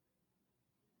here?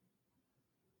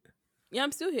 Yeah,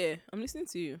 I'm still here. I'm listening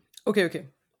to you. Okay, okay.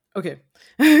 Okay.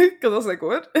 Because I was like,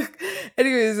 what?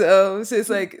 Anyways, so it's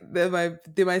like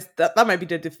that might be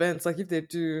their defense. Like if they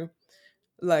do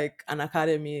like an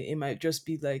academy, it might just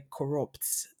be like corrupt,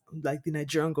 like the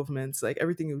Nigerian government. Like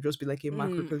everything will just be like a Mm.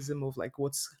 macrocosm of like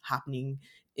what's happening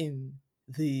in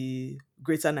the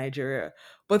greater Nigeria.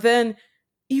 But then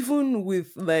even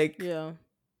with like, Yeah.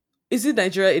 is it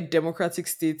Nigeria a democratic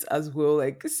state as well?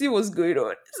 Like, see what's going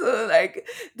on. So, like,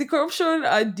 the corruption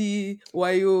and the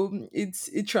wayo,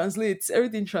 it translates.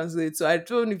 Everything translates. So I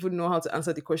don't even know how to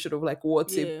answer the question of like,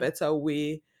 what's a Yeah. better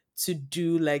way to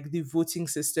do like the voting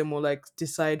system or like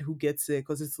decide who gets it?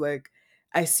 Because it's like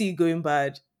I see it going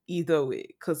bad either way.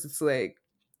 Because it's like,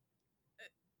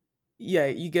 yeah,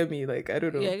 you get me. Like, I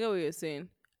don't Yeah, know. I get what you're saying.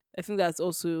 I think that's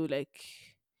also like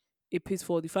a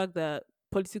pitfall. The fact that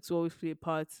politics will always play a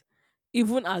part,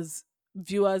 even as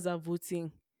viewers are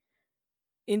voting.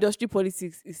 Industry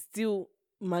politics is still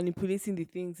manipulating the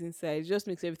things inside. It just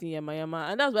makes everything yama yama,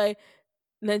 and that's why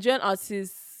Nigerian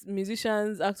artists,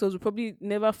 musicians, actors will probably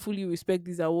never fully respect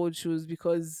these award shows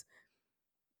because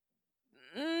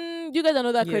you guys are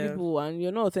not that Yeah. credible and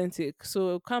you're not authentic.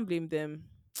 So can't blame them.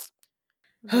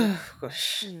 But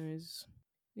Gosh. anyways,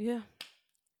 yeah.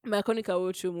 My iconic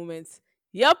award show moments.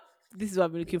 Yep, this is what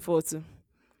I've been looking forward to.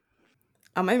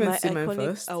 Am I meant My to say mine iconic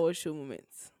first? award show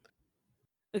moments.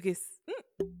 Okay,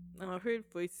 I'm afraid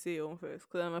for you to say your own first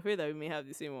because I'm afraid that we may have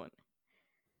the same one.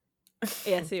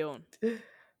 Yeah, say your own.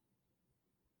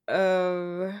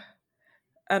 um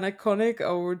an iconic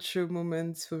award show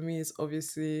moment for me is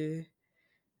obviously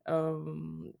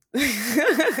we're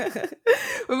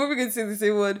probably gonna say the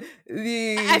same one.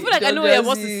 I feel The like I know what you're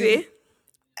about to Jazzy say.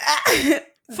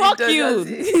 the Fuck you.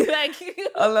 Jazzy Like,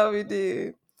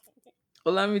 Olamide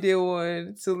Olamide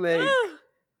one. So like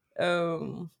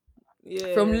um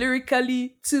from yeah.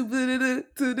 lyrically to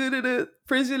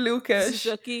praising Lil Cash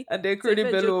Shoki, and then Crony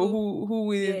Tefe Bello Joku.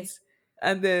 who Yeah. wins,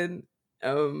 and then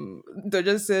they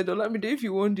just said, Olamide, if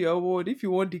you won the award, if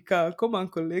you won the car, come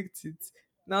and collect it.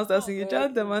 Now start Oh, singing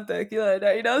God. Jantamanta like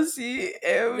that. You don't see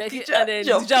Like, teacher and then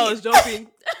Dija jumping. was jumping.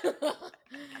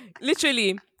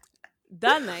 Literally,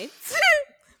 that night,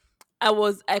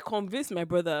 I convinced my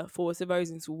brother for whatever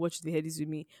reason to watch the headies with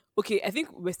me. Okay, I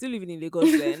think we're still living in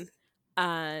Lagos then.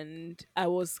 And I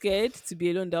was scared to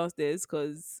be alone downstairs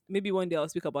because maybe one day I'll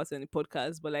speak about it on the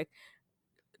podcast. But like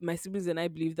my siblings and I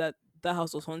believe that that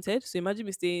house was haunted. So imagine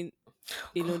me staying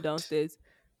alone God. downstairs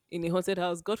in a haunted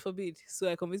house. God forbid.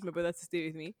 So I convinced my brother to stay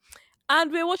with me.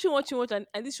 And we're watching,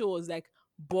 and this show was like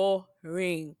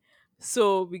boring.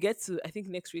 So we get to I think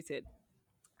next rated.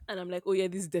 And I'm like, oh yeah,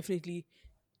 this is definitely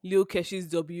Lil Keshi's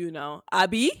W now.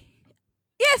 Abby?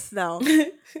 Yes now.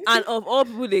 And of all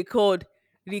people they called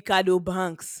Ricardo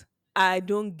Banks. I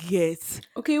don't get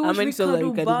Okay, how who's many songs that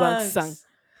Ricardo Ricardo Banks sang. Banks?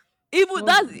 Even No,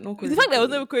 that no the fact that I was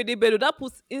credibility. never created better, that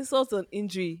puts insult on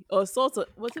injury or sort of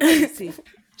whatever they say.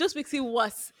 Just makes it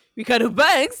worse. Ricardo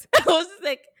Banks. I was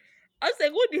like,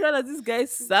 what the hell has this guy That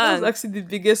was sang? actually the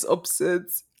biggest upset.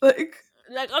 Like,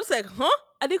 Like I was like, huh?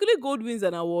 Adekunle Gold wins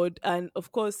an award, and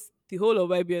of course the whole of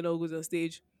YBNL goes on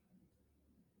stage,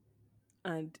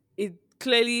 and it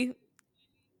clearly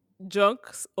drunk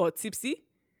or tipsy.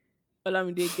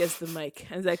 Olamide gets the mic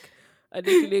and it's like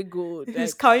Adekunle Gold,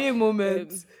 his like Kanye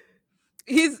moment. um,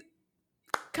 he's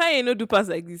Kanye no do pass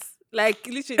like this, like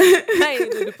literally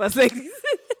Kanye no do pass like this,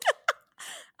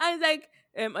 and it's like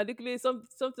Adekunle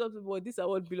something about this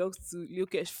award belongs to Lil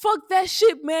Kesh. Fuck that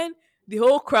shit, man. The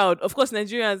whole crowd, of course,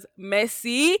 Nigerians,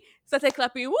 Messi started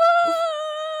clapping. Woo!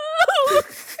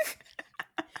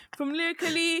 From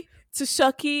lyrically to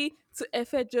Shoki to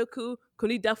Efe Joku,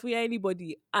 Koli Dafuya,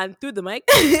 anybody, and threw the mic,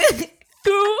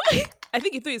 threw, I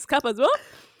think he threw his cap as well,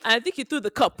 and I think he threw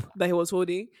the cup that he was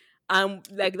holding, and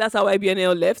like that's how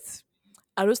IBNL left.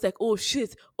 I was like, oh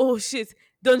shit.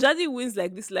 Don Jazzy wins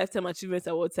like this lifetime achievement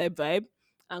award type vibe,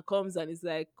 and comes and is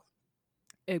like,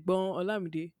 Egbon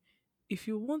Olamide, if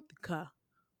you want the car,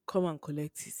 come and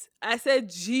collect it. I said,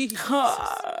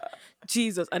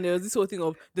 Jesus. And there was this whole thing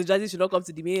of the judges should not come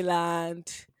to the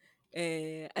mainland.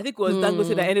 I think it was Dangote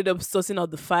that Hmm. ended up sourcing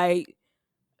out the fight,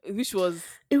 which was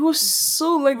It was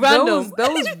so like random.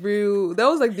 that was real. That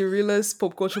was like the realest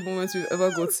pop culture moments we've ever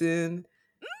gotten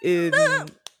in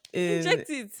in Inject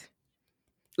it.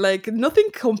 like nothing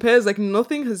compares. Like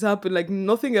nothing has happened. Like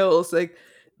nothing else. Like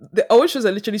the award shows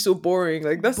are literally so boring.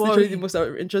 Like that's literally the Boring. most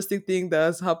interesting thing that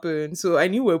has happened. So I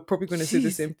knew we are probably going to say the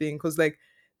Jeez. same thing because like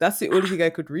that's the only thing I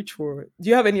could reach for. Do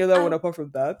you have any other one Ah, apart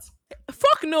from that?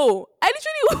 fuck no. I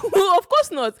literally, of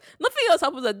course not. Nothing else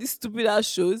happens at these stupid ass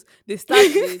shows. They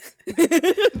start late.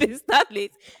 They start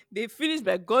late. They finish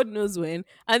by God knows when.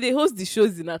 And they host the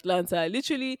shows in Atlanta.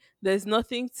 Literally, there's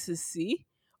nothing to see.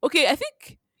 Okay,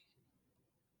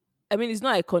 I mean, it's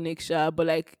not iconic, sure, but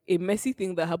like a messy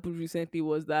thing that happened recently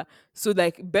was that so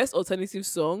like best alternative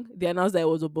song, they announced that it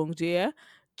was Obongjaya.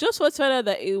 Just for to find out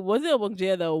that it wasn't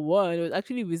Obongjaya that won, it was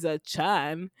actually Wizard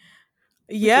Chan,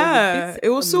 which was a bit Yeah, it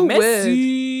was so weird.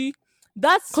 messy.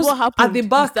 That's Because what at the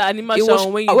happened, Mr. back, it was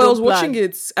Animation, when you when I was don't watching plan.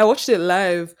 it. I watched it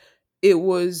live. It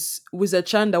was Wizard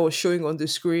Chan that was showing on the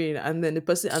screen, and then the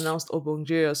person announced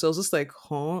Obongjera. So I was just like,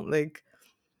 huh? Like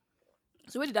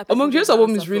So where did that person get Obongjere's that album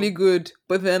answer is really from? good,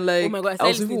 but then Oh my like god, I I started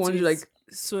was even listening to wondering, it. like,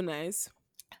 So nice.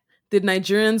 did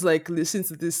Nigerians like listen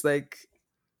to this like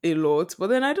a lot? But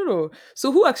then I don't know.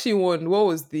 So who actually won? What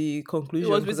was the It conclusion?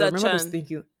 was Because I Wizard remember just Chan.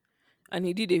 thinking And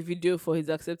he did a video for his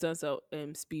acceptance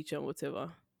speech and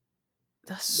whatever.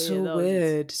 that's But yeah, so that was it.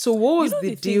 weird. So what You was know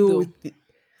the the thing deal though? with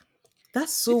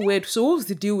that's The so thing weird. So what was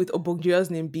the deal with Obongera's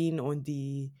name being on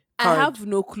the I card? have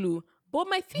no clue. But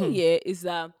my thing Hmm. here is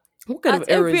that What kind of at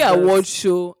error every is that? award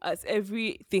show, at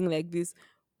everything like this,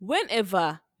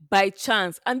 whenever by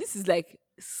chance, and this is like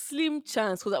slim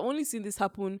chance, because I've only seen this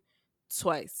happen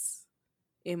twice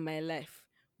in my life.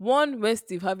 One, when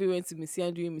Steve Harvey went to Miss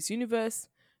Yan doing Miss Universe.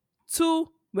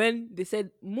 Two, when they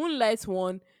said Moonlight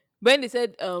won. When they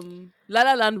said La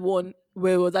La Land won,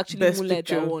 where it was actually Best Moonlight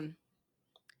that picture. won.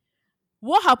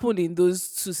 What happened in those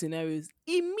two scenarios?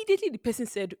 Immediately the person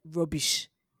said rubbish.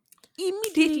 They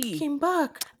Immediately came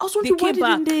back. I was they wondering why came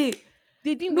didn't back. they?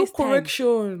 They didn't No waste time.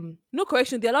 correction. No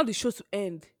correction. They allowed the show to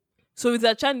end. So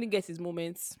Wizard Chan didn't get his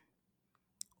moments,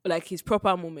 like his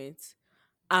proper moments,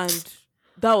 and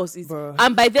that was it. Bruh.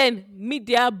 And by then,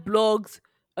 media blogs,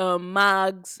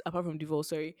 mags, apart from DeVault,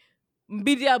 sorry,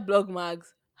 media blog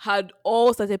mags had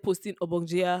all started posting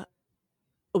Obongea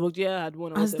had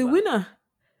won or As the whatever. winner,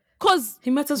 Cause he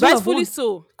might as well have rightfully won.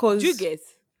 so. Do you Because get?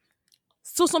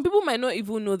 So some people might not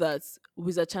even know that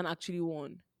Wizard Chan actually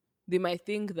won. They might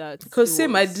think that it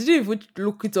same, I was. didn't even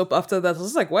look it up after that. I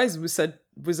was like, why is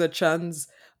Wizard Chan's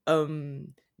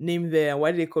name there?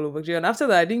 Why did they call over? And after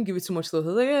that, I didn't give it too much thought. I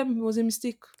was like, yeah, it was a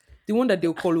mistake. The one that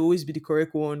they'll call will always be the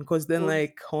correct one. Because then, But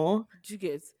like, huh? do you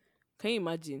get? Can you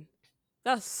imagine?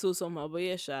 That's so somehow. But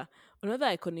yeah, sure. Another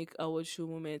iconic award show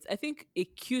moment. I think a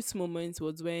cute moment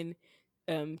was when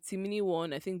Timini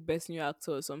won, I think Best New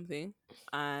Actor or something.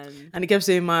 And And he kept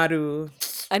saying Maru.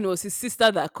 and it was his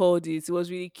sister that called it. It was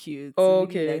really cute. I Oh, really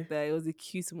okay. liked that. It was a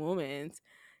cute moment.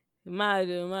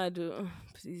 Madu, Madu,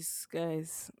 please,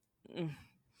 guys. Mm.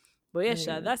 But yeah,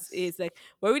 sure, that's it. Anyways. It's like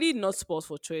we're really not spoiled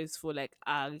for choice for like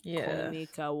Yeah.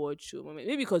 iconic award show moment.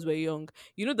 Maybe because we're young.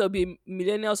 You know, there'll be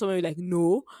millennials somewhere like,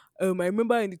 no. I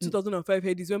remember in the N- 2005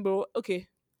 headies when, bro. Okay,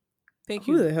 thank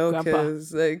Who you, the hell Grandpa.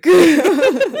 cares? Like,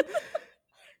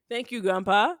 Thank you,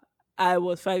 Grandpa. I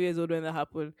was 5 years old when that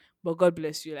happened, but God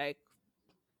bless you. Like,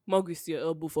 more grace to your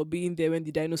elbow for being there when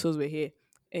the dinosaurs were here.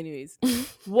 Anyways,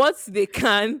 what they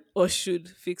can or should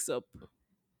fix up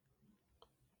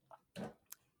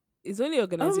is only um,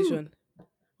 organization.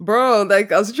 bro,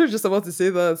 like I was literally just about to say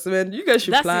that. So man, you guys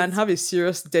should That's plan, it. have a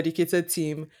serious dedicated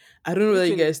team. I don't know whether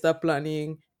you Literally, guys start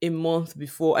planning a month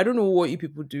before. I don't know what you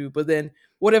people do, but then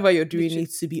whatever you're doing literally.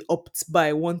 needs to be upped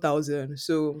by 1,000.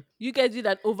 So You guys did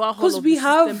an overhaul because of the we systems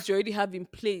have you already have in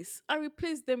place and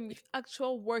replace them with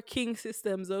actual working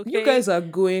systems, you okay? guys are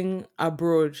going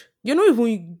abroad. You're not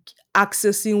even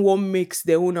accessing what makes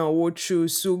their own award show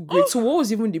so great. So what Oh,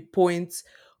 was even the point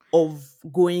of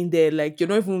going there? Like you're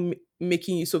not even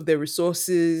making use of their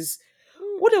resources.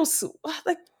 mm, What else?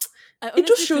 Like I it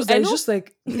just honestly feel shows that I it's know just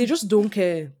like they just don't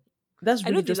care. That's I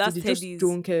know really the just it. They last just headies.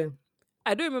 don't care.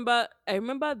 I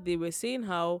remember they were saying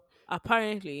how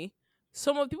apparently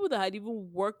some of the people that had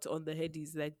even worked on the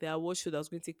headies, like the award show that was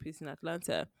going to take place in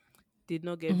Atlanta, did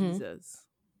not get Hmm. visas.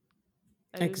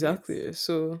 I don't get. Exactly.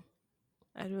 So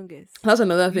I don't get. that's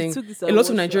another We thing. took this A lot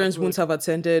of award show Nigerians wouldn't abroad. have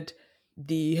attended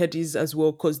the headies as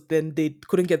well because then they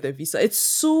couldn't get their visa. It's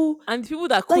so And people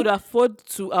that could like afford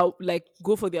to like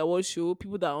go for the award show,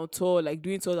 people that are on tour, like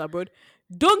doing tours abroad,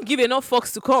 don't give enough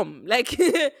fucks to come. Like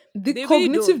the they really cognitive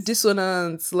don't.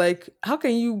 dissonance. Like, how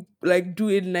can you like do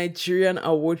a Nigerian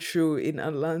award show in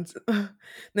Atlanta?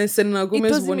 Then Selena It Gomez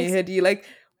doesn't won a make. heady. Like,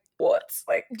 what?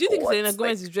 Like, Do you think what? Selena Like,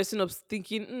 Gomez is dressing up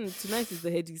thinking tonight is the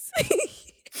headies?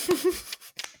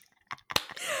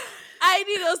 I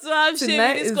need us to have shame in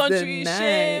Tonight this is the country. night.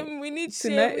 Shame. We need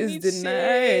shame. Tonight We is need the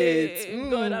night. shame.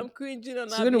 God, I'm cringing on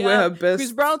She's our gonna wear behalf. her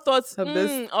Chris Brown best, thought, her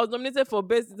best. I was nominated for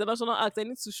Best International Act. I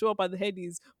need to show up at the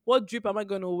headies. What drip am I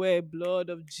going to wear? Blood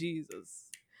of Jesus.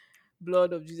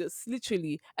 Blood of Jesus.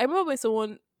 Literally. I remember when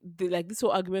someone, like this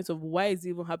whole argument of why is it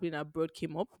even happening abroad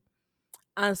came up.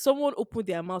 And someone opened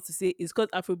their mouth to say it's because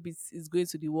Afrobeats is going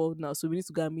to the world now. So we need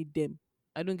to go and meet them.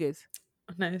 I don't get.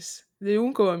 Nice. They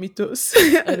won't come and meet us.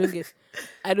 I don't get.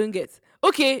 I don't get.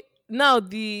 Okay, now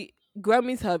the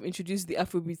Grammys have introduced the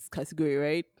Afrobeats category,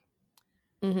 right?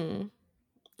 hmm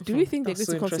Do we think they're That's going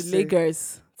so to come to interesting.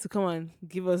 Lagos to come and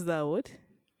give us that award?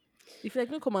 If you're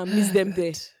going to come and miss Oh, them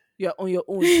there, God. you're on your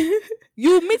own.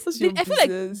 You meet. What's your I feel like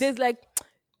business?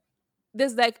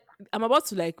 there's like I'm about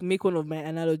to like make one of my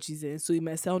analogies, and so it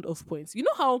might sound off point. You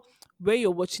know how when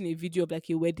you're watching a video of like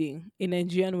a wedding, a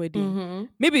Nigerian wedding, Mm-hmm.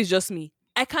 maybe it's just me.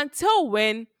 I can tell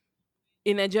when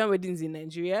a Nigerian wedding is in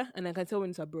Nigeria, and I can tell when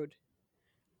it's abroad.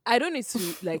 I don't need to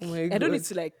Oh my I don't need God.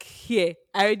 to like hear.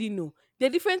 I already know. There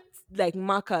are different like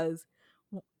markers.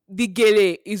 The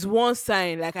gele is one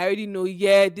sign. Like I already know,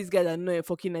 yeah, these guys are not in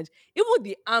fucking Niger. Even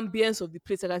the ambience of the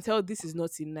place, I can tell this is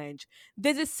not in Niger.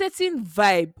 There's a certain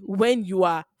vibe when you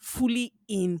are fully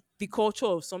in the culture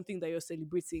of something that you're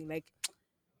celebrating. Like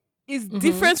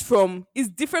Mm-hmm. it's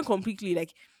different completely.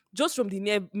 Like just from the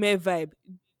mere vibe.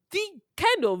 The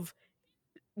kind of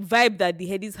vibe that the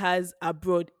Headies has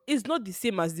abroad is not the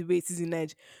same as the way it is in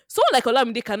Nigeria. Someone like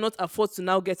Olamide cannot afford to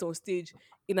now get on stage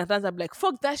in Atlanta and be like,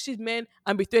 fuck that shit, man,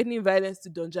 and be threatening violence to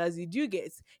Don Jazzy. Do you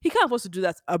get? He can't afford to do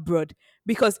that abroad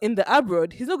because in the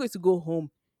abroad, he's not going to go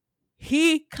home.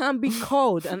 He can be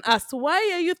called and asked,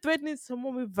 why are you threatening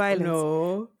someone with violence?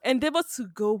 No. Endeavor to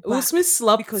go Will back Smith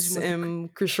slapped because you must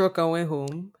be. Chris Rock and went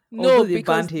home, No, although they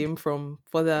because banned him from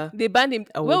further they banned him.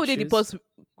 Where award would they shows. deport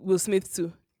Will Smith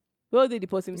to? Where would they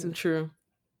deport him True.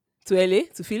 to LA?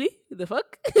 To Philly? The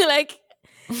fuck? Like,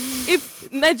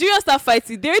 if Nigeria start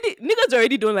fighting, they already niggas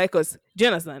already don't like us. Do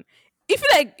you understand?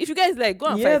 If you guys like, go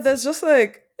and Yeah, fight. there's just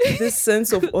like this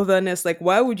sense of otherness. Like,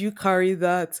 why would you carry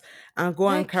that and go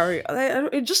and Like, carry?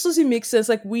 It just doesn't make sense.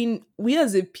 Like, we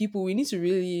as a people, we need to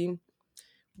really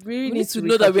we need need to to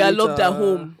know that we are recalculate loved at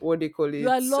home. what they call You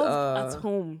are it loved at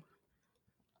home.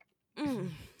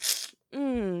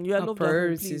 Mm, you are our loved at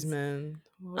home, priorities, please. man.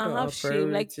 What And are our have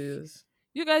shame. Like, priorities?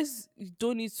 you guys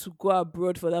don't need to go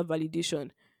abroad for that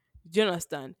validation. Do you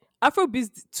understand?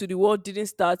 Afrobeats to the world didn't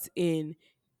start in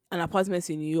an apartment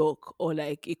in New York or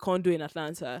like a condo in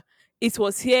Atlanta. It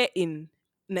was here in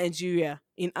Nigeria,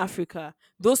 in Africa.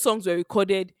 Those songs were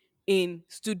recorded in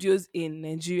studios in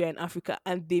Nigeria and Africa,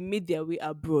 and they made their way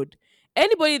abroad.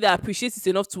 Anybody that appreciates it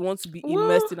enough to want to be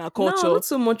immersed Well, in our no, culture, not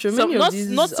so much. Many some of not these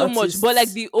so much, but like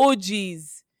artists, the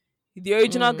OGs, the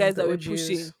original guys the that were OGs.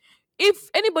 pushing. If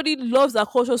anybody loves our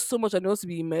culture so much and wants to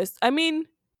be immersed, I mean,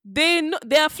 they know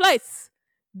there are flights.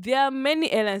 There are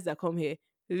many airlines that come here.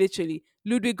 Literally,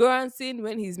 Ludwig Göransson,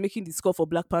 when he's making the score for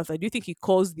Black Panther, do you think he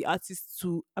calls the artists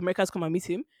to America to come and meet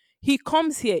him? He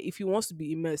comes here if he wants to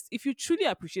be immersed. If you truly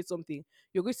appreciate something,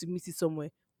 you're going to meet it somewhere.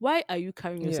 Why are you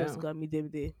carrying yourself to Yeah. go and meet them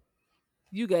there?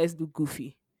 You guys look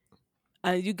goofy,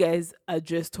 and you guys are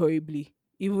dressed horribly,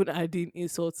 even adding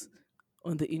insults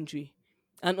on the injury.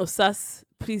 And Osas,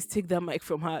 please take that mic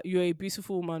from her. You're a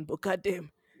beautiful woman, but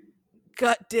goddamn,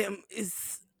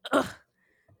 is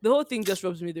the whole thing just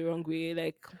rubs me the wrong way.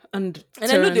 Like, And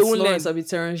and I know they Terrence won't Lawrence, learn. I'll be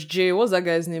Terrence J. What's that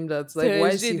guy's name? That's like, why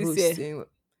Terrence is J he this year, hosting? I'll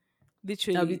be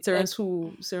literally, like Terrence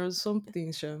who? Terrence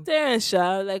something, Sha. Terrence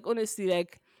Shah. Like honestly,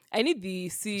 like I need the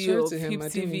Sorry CEO of to him. Hip I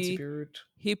didn't mean to TV, be rude.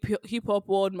 Hip Hop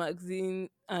World Magazine,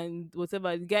 and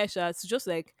whatever the guy Shah to just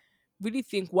like really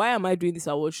think, why am I doing this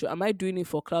award show? Am I doing it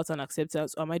for clout and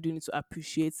acceptance, or am I doing it to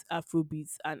appreciate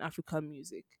Afrobeats and African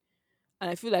music? And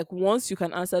I feel like once you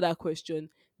can answer that question,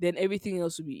 then everything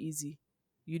else will be easy.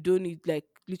 You don't need like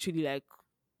literally like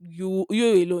you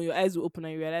alone, your eyes will open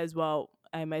and you realize, wow,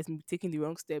 I might be taking the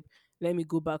wrong step. Let me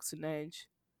go back to Nige.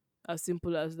 As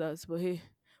simple as that. But hey,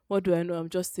 what do I know? I'm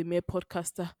just a mere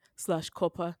podcaster slash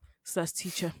copper slash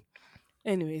teacher.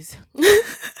 Anyways,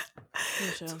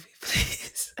 yeah, To sure. be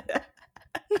please.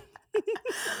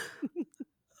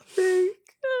 Like,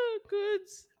 Oh, good.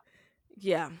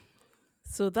 Yeah.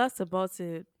 So that's about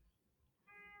it.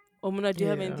 Omuna, do you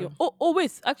have anything? yeah.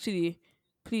 Wait. Actually,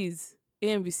 please,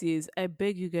 AMVCs, I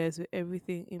beg you guys with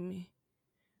everything in me.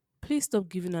 Please stop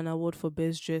giving an award for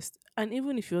best dressed. And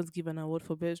even if you want to give an award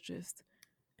for best dressed,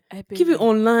 I beg Give it you, don't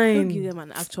give online. them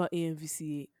an actual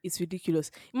AMVCA. It's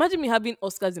ridiculous. Imagine me having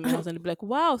Oscars in my house and they'd be like,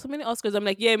 wow, so many Oscars. I'm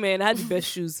like, yeah, man, I had the best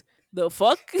shoes. The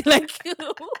fuck? Like,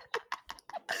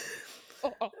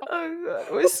 Oh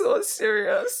god, we're so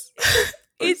serious.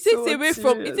 it It's takes so away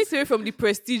from it takes serious. away from the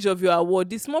prestige of your award.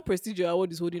 The small prestige your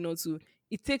award is holding on to,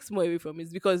 it takes more away from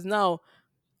it because now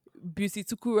Beauty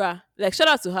Tukura, like shout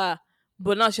out to her,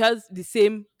 but now she has the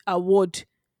same award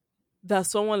that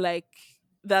someone like,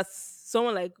 let's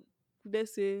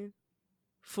say,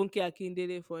 Funke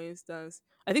Akindele, for instance.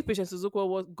 I think Patience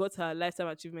Ozokwo got her lifetime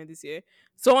achievement this year.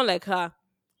 Someone like her,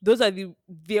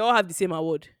 they all have the same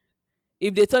award.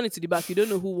 If they turn it to the back, you don't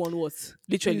know who won what.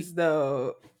 Literally, Please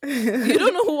no. you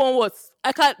don't know who won what.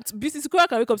 I can't. Beauty Sukura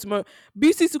can wake up tomorrow.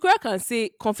 Beauty Sukura can say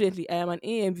confidently, "I am an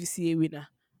AMVCA winner,"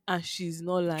 and she's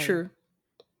not lying True.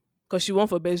 because she won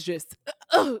for best dressed.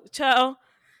 Oh, child,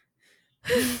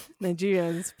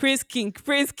 Nigerians, praise king,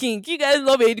 praise king. You guys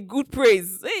love a good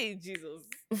praise. Hey, Jesus.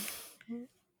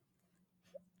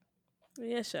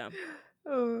 Yeah, sure.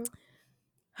 Oh.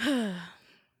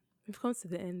 We've come to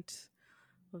the end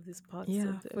of this part Yeah,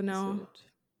 of the for now. episode.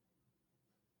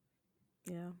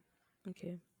 Yeah.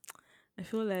 Okay. I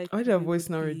feel like Why did our we voice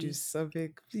would not be, reduce?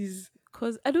 Savik, please.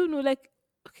 because I don't know, like,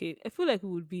 okay, I feel like we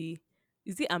would be,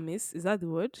 is it Amis? Is that the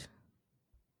word?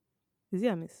 Is it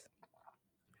Amis?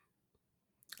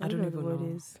 I I don't don't know what the even word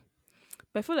know. is.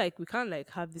 But I feel like we can't like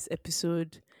have this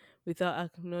episode without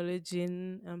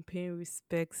acknowledging and paying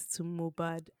respects to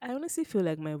Mobad. I honestly feel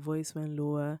like my voice went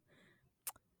lower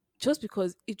just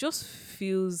because it just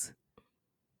feels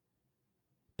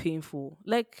painful.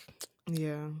 Like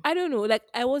Yeah. I don't know. Like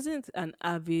I wasn't an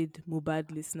avid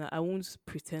Mubad listener. I won't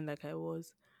pretend like I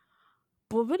was.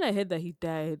 But when I heard that he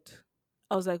died,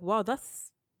 I was like, wow,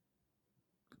 that's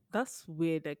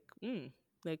weird.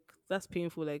 Like that's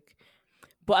painful. Like,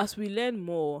 but as we learn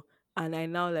more, and I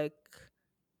now like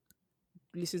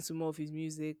listen to more of his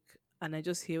music, and I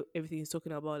just hear everything he's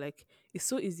talking about. Like, it's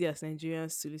so easy as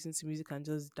Nigerians to listen to music and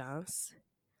just dance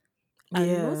and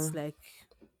not Yeah. like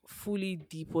fully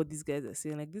deep what these guys are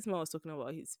saying. Like this man was talking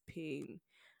about his pain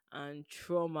and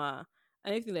trauma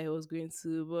and everything that he was going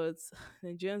through, but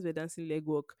Nigerians were dancing leg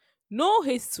work. No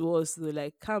hate to us though,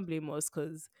 like can't blame us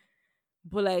because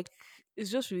but like it's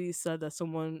just really sad that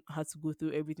someone had to go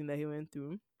through everything that he went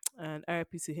through. And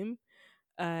RIP to him.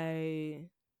 I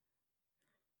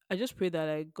I just pray that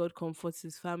like God comforts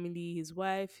his family, his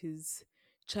wife, his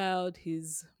child,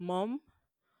 his mom,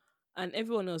 and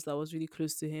everyone else that was really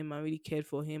close to him and really cared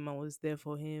for him and was there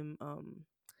for him.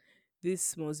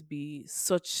 This must be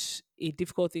such a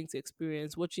difficult thing to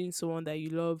experience, watching someone that you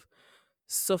love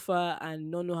suffer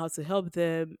and not know how to help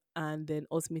them and then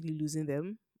ultimately losing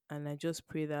them. And I just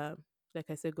pray that, like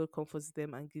I said, God comforts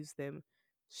them and gives them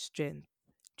strength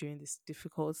during this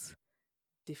difficult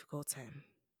time.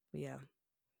 But yeah,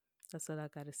 that's all I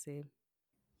gotta say.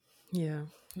 Yeah.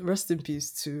 Rest in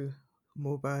peace to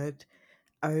Mobad.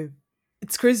 I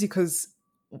it's crazy because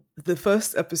the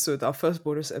first episode, our first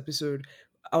bonus episode,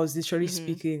 I was literally Mm-hmm.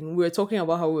 speaking. We were talking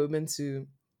about how we were meant to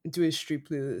do a street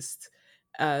playlist.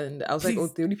 And I was like, oh,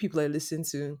 Please. the only people I listen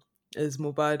to is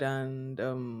Mobad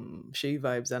and Shay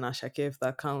Vibes and Ashake, if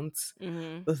that counts.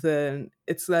 Mm-hmm. But then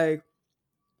it's like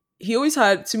he always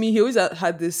had to me, he always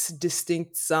had this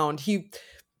distinct sound. He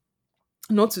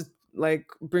not to like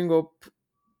bring up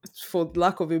for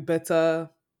lack of a better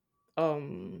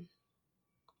um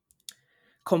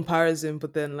comparison,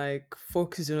 but then like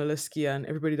fuck Zinoleski and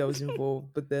everybody that was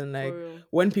involved. But then For like real.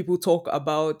 when people talk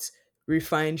about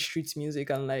refined street music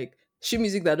and like street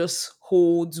music that just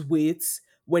holds weight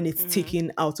when it's Mm-hmm.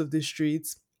 taken out of the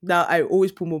streets. That I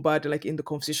always put Mobad like in the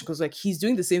conversation because like he's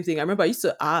doing the same thing. I remember I used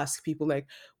to ask people like,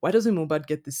 why doesn't Mobad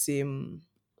get the same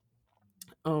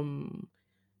um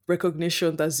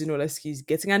recognition that Zinoleski is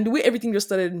getting, and the way everything just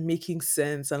started making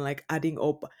sense and like adding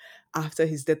up after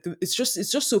his death. It's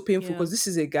just so painful Yeah. because this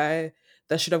is a guy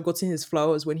that should have gotten his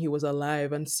flowers when he was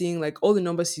alive, and seeing like all the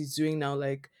numbers he's doing now,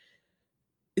 like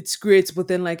it's great, but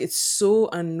then like it's so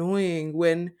annoying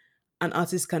when an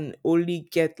artist can only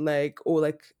get like or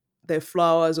like their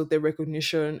flowers or their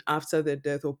recognition after their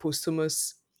death or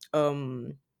posthumous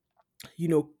um you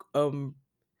know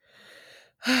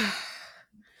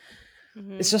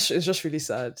Mm-hmm. it's just really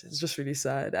sad. It's just really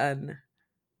sad. And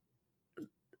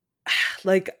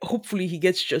like hopefully he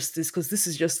gets justice because this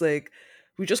is just like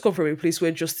we just come from a place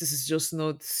where justice is just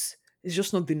not it's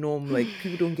just not the norm. Like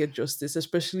people don't get justice,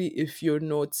 especially if you're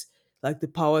not like the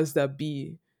powers that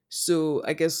be. So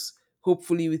I guess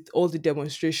hopefully with all the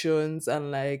demonstrations and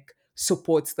like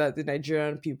support that the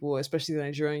Nigerian people, especially the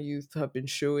Nigerian youth, have been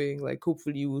showing, like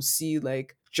hopefully we'll see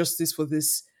like justice for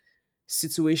this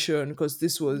situation because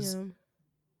this was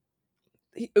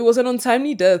Yeah. it was an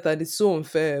untimely death and it's so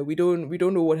unfair. We don't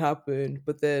know what happened,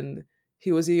 but then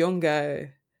he was a young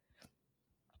guy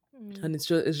Mm. and it's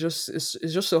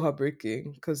just so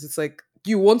heartbreaking because it's like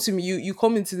you want to you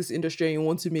come into this industry and you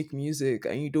want to make music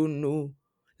and you don't know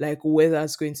like where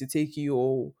that's going to take you,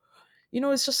 or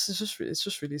it's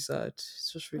just really sad.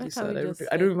 It's just Why really can't sad. we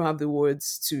just I don't like, even have the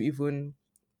words to even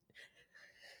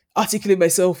articulate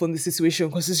myself on the situation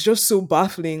because it's just so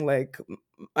baffling. Like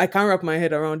I can't wrap my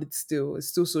head around it still. It's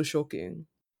still so shocking.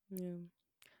 yeah,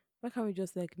 why can't we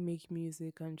just like make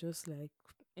music and just like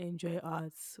enjoy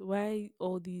arts? Why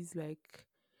all these like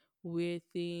weird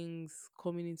things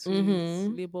coming into it?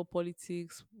 Mm-hmm. Labor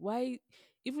politics. Why,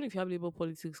 even if you have labor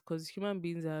politics, because human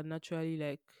beings are naturally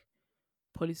like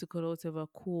political or whatever,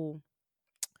 cool.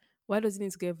 Why does it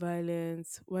need to get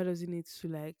violent? Why does it need to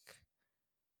like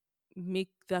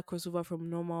make that crossover from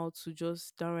normal to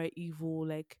just downright evil?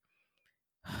 Like,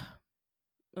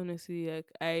 honestly,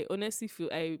 like I honestly feel,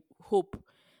 I hope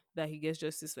that he gets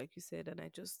justice, like you said, and I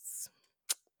just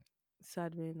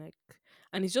sad man, like,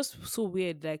 and it's just so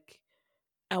weird. Like,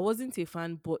 I wasn't a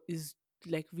fan, but it's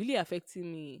like really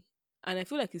affecting me, and I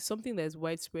feel like it's something that is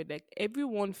widespread. Like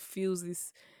everyone feels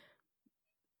this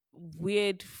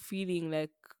weird feeling,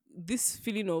 like this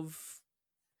feeling of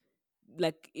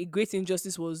like a great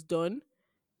injustice was done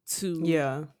to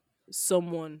Yeah.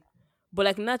 someone. But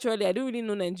like naturally, I don't really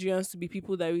know Nigerians to be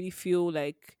people that really feel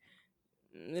like,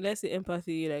 let's say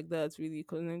empathy like that, really,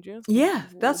 because Nigerians can be Yeah,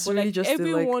 evil. that's But really like just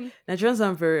it. Like everyone, Nigerians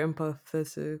aren't very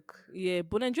empathetic. yeah,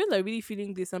 but Nigerians are really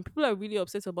feeling this, and people are really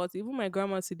upset about it. Even my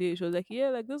grandma today, she was like, "Yeah,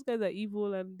 like those guys are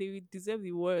evil and they deserve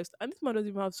the worst." And this man doesn't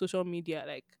even have social media,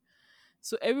 like,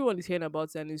 so everyone is hearing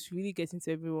about it, and it's really getting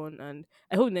to everyone. And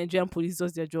I hope Nigerian police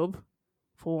does their job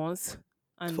for once,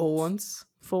 and For once.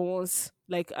 for once,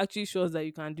 like actually shows that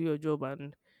you can do your job,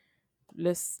 and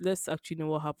let's actually know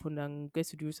what happened and get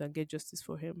to the roots and get justice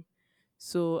for him.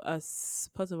 So, as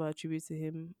part of our tribute to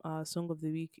him, our song of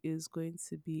the week is going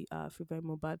to be our favorite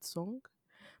Mobad song.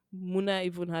 Muna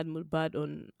even had Mubad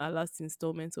on our last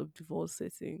installment of DeVault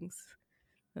settings.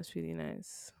 That's really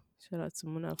nice. Shout out to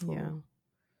Muna Yeah.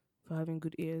 for having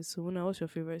good ears. So Muna, what's your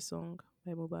favorite song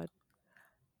by Mubad?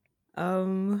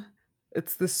 Um,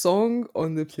 it's the song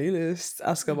on the playlist.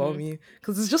 Ask about Mm-hmm. me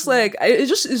because it's just Yeah. like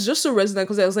it's just so resonant.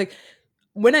 Because I was like,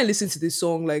 when I listen to this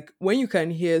song, like when you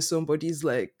can hear somebody's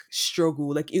like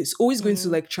struggle, like it's always going to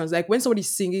Mm-hmm. like translate. Like when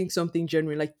somebody's singing something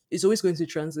genuine, like it's always going to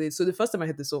translate. So the first time I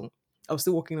heard the song, I was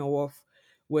still walking on Wharf,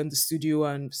 when the studio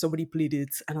and somebody played it,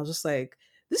 and I was just like,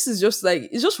 this is just like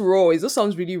it's just raw. It just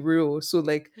sounds really real. So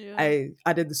like Yeah. I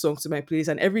added the song to my playlist,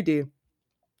 and every day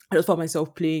I just found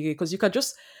myself playing it because you could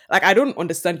just like I don't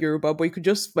understand Yoruba, but you could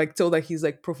just like tell that he's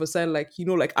like prophesying, like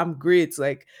like I'm great,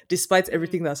 like despite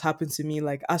everything Mm. that's happened to me,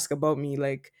 like ask about me,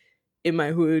 like in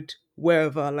my hood,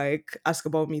 wherever, like ask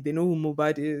about me. They know who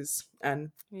Mobad is,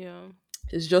 and Yeah.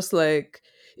 it's just like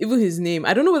even his name.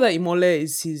 I don't know whether Imole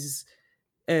is his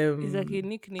It's like a um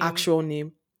nickname. actual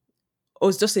name or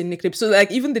it's just a nickname. So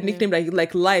like even the Yeah. nickname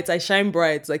like light, I shine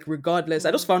bright, like regardless.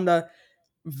 I just Mm. found that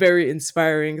very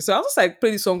inspiring. So I just like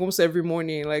play this song almost every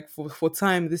morning, like for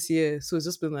time this year. So it's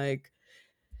just been like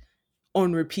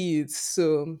on repeat.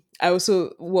 So I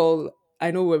also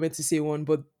I know we're meant to say one,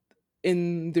 but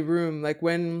in the room, like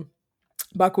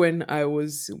back when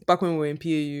we were in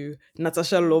PAU,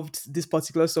 Natasha Mm. loved this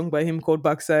particular song by him called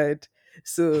Backside.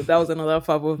 So that was another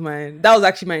fav of mine. That was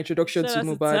actually my introduction Shout to out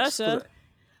to Mubad. Just because, Tasha.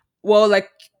 like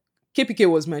KPK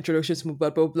was my introduction to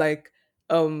Mubad, but like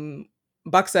um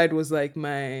Backside was like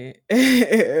my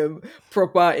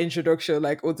proper introduction.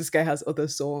 Like, oh, this guy has other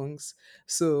songs.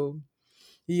 So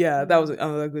yeah, that was Mm.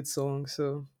 another good song.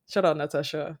 So shout out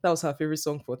Natasha. That was her favorite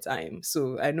song for time.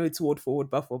 So I know it's word for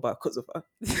word, back for back because of her.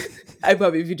 I have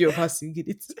a video of her singing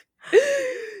it.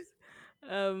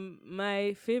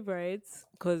 My favorite,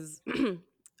 because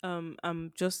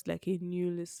I'm just like a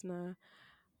new listener.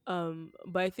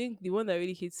 But I think the one that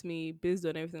really hits me based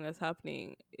on everything that's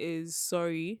happening is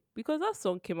Sorry, because that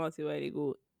song came out a while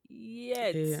ago.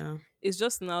 Yet Yeah, it's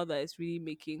just now that it's really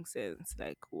making sense.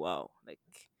 Like, wow, like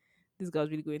this guy's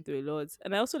really going through a lot.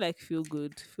 And I also like Feel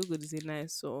Good. Feel Good is a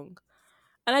nice song.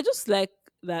 And I just like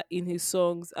that in his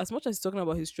songs, as much as he's talking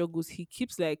about his struggles, he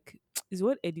keeps like is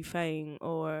what edifying,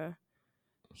 or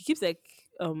he keeps like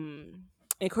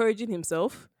encouraging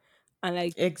himself and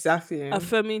like exactly,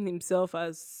 affirming himself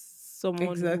as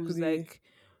someone who's exactly. like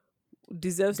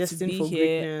deserves to Destined be for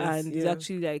here greatness. and is Yeah,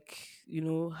 actually like,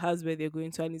 has where they're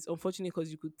going to. And it's unfortunate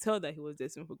because you could tell that he was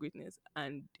destined for greatness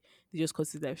and they just cut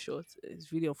his life short.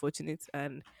 It's really unfortunate.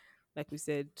 And like we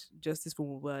said, justice for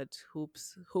Mubad.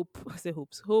 Hope I say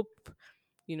hope,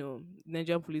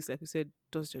 Nigerian police, like we said,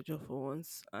 does their job for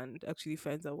once and actually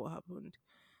finds out what happened.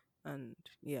 And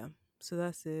yeah, so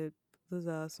that's it. Those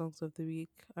are our songs of the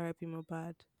week. RIP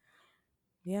Mubad.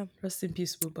 Yeah. rest in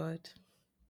peace, Bubad.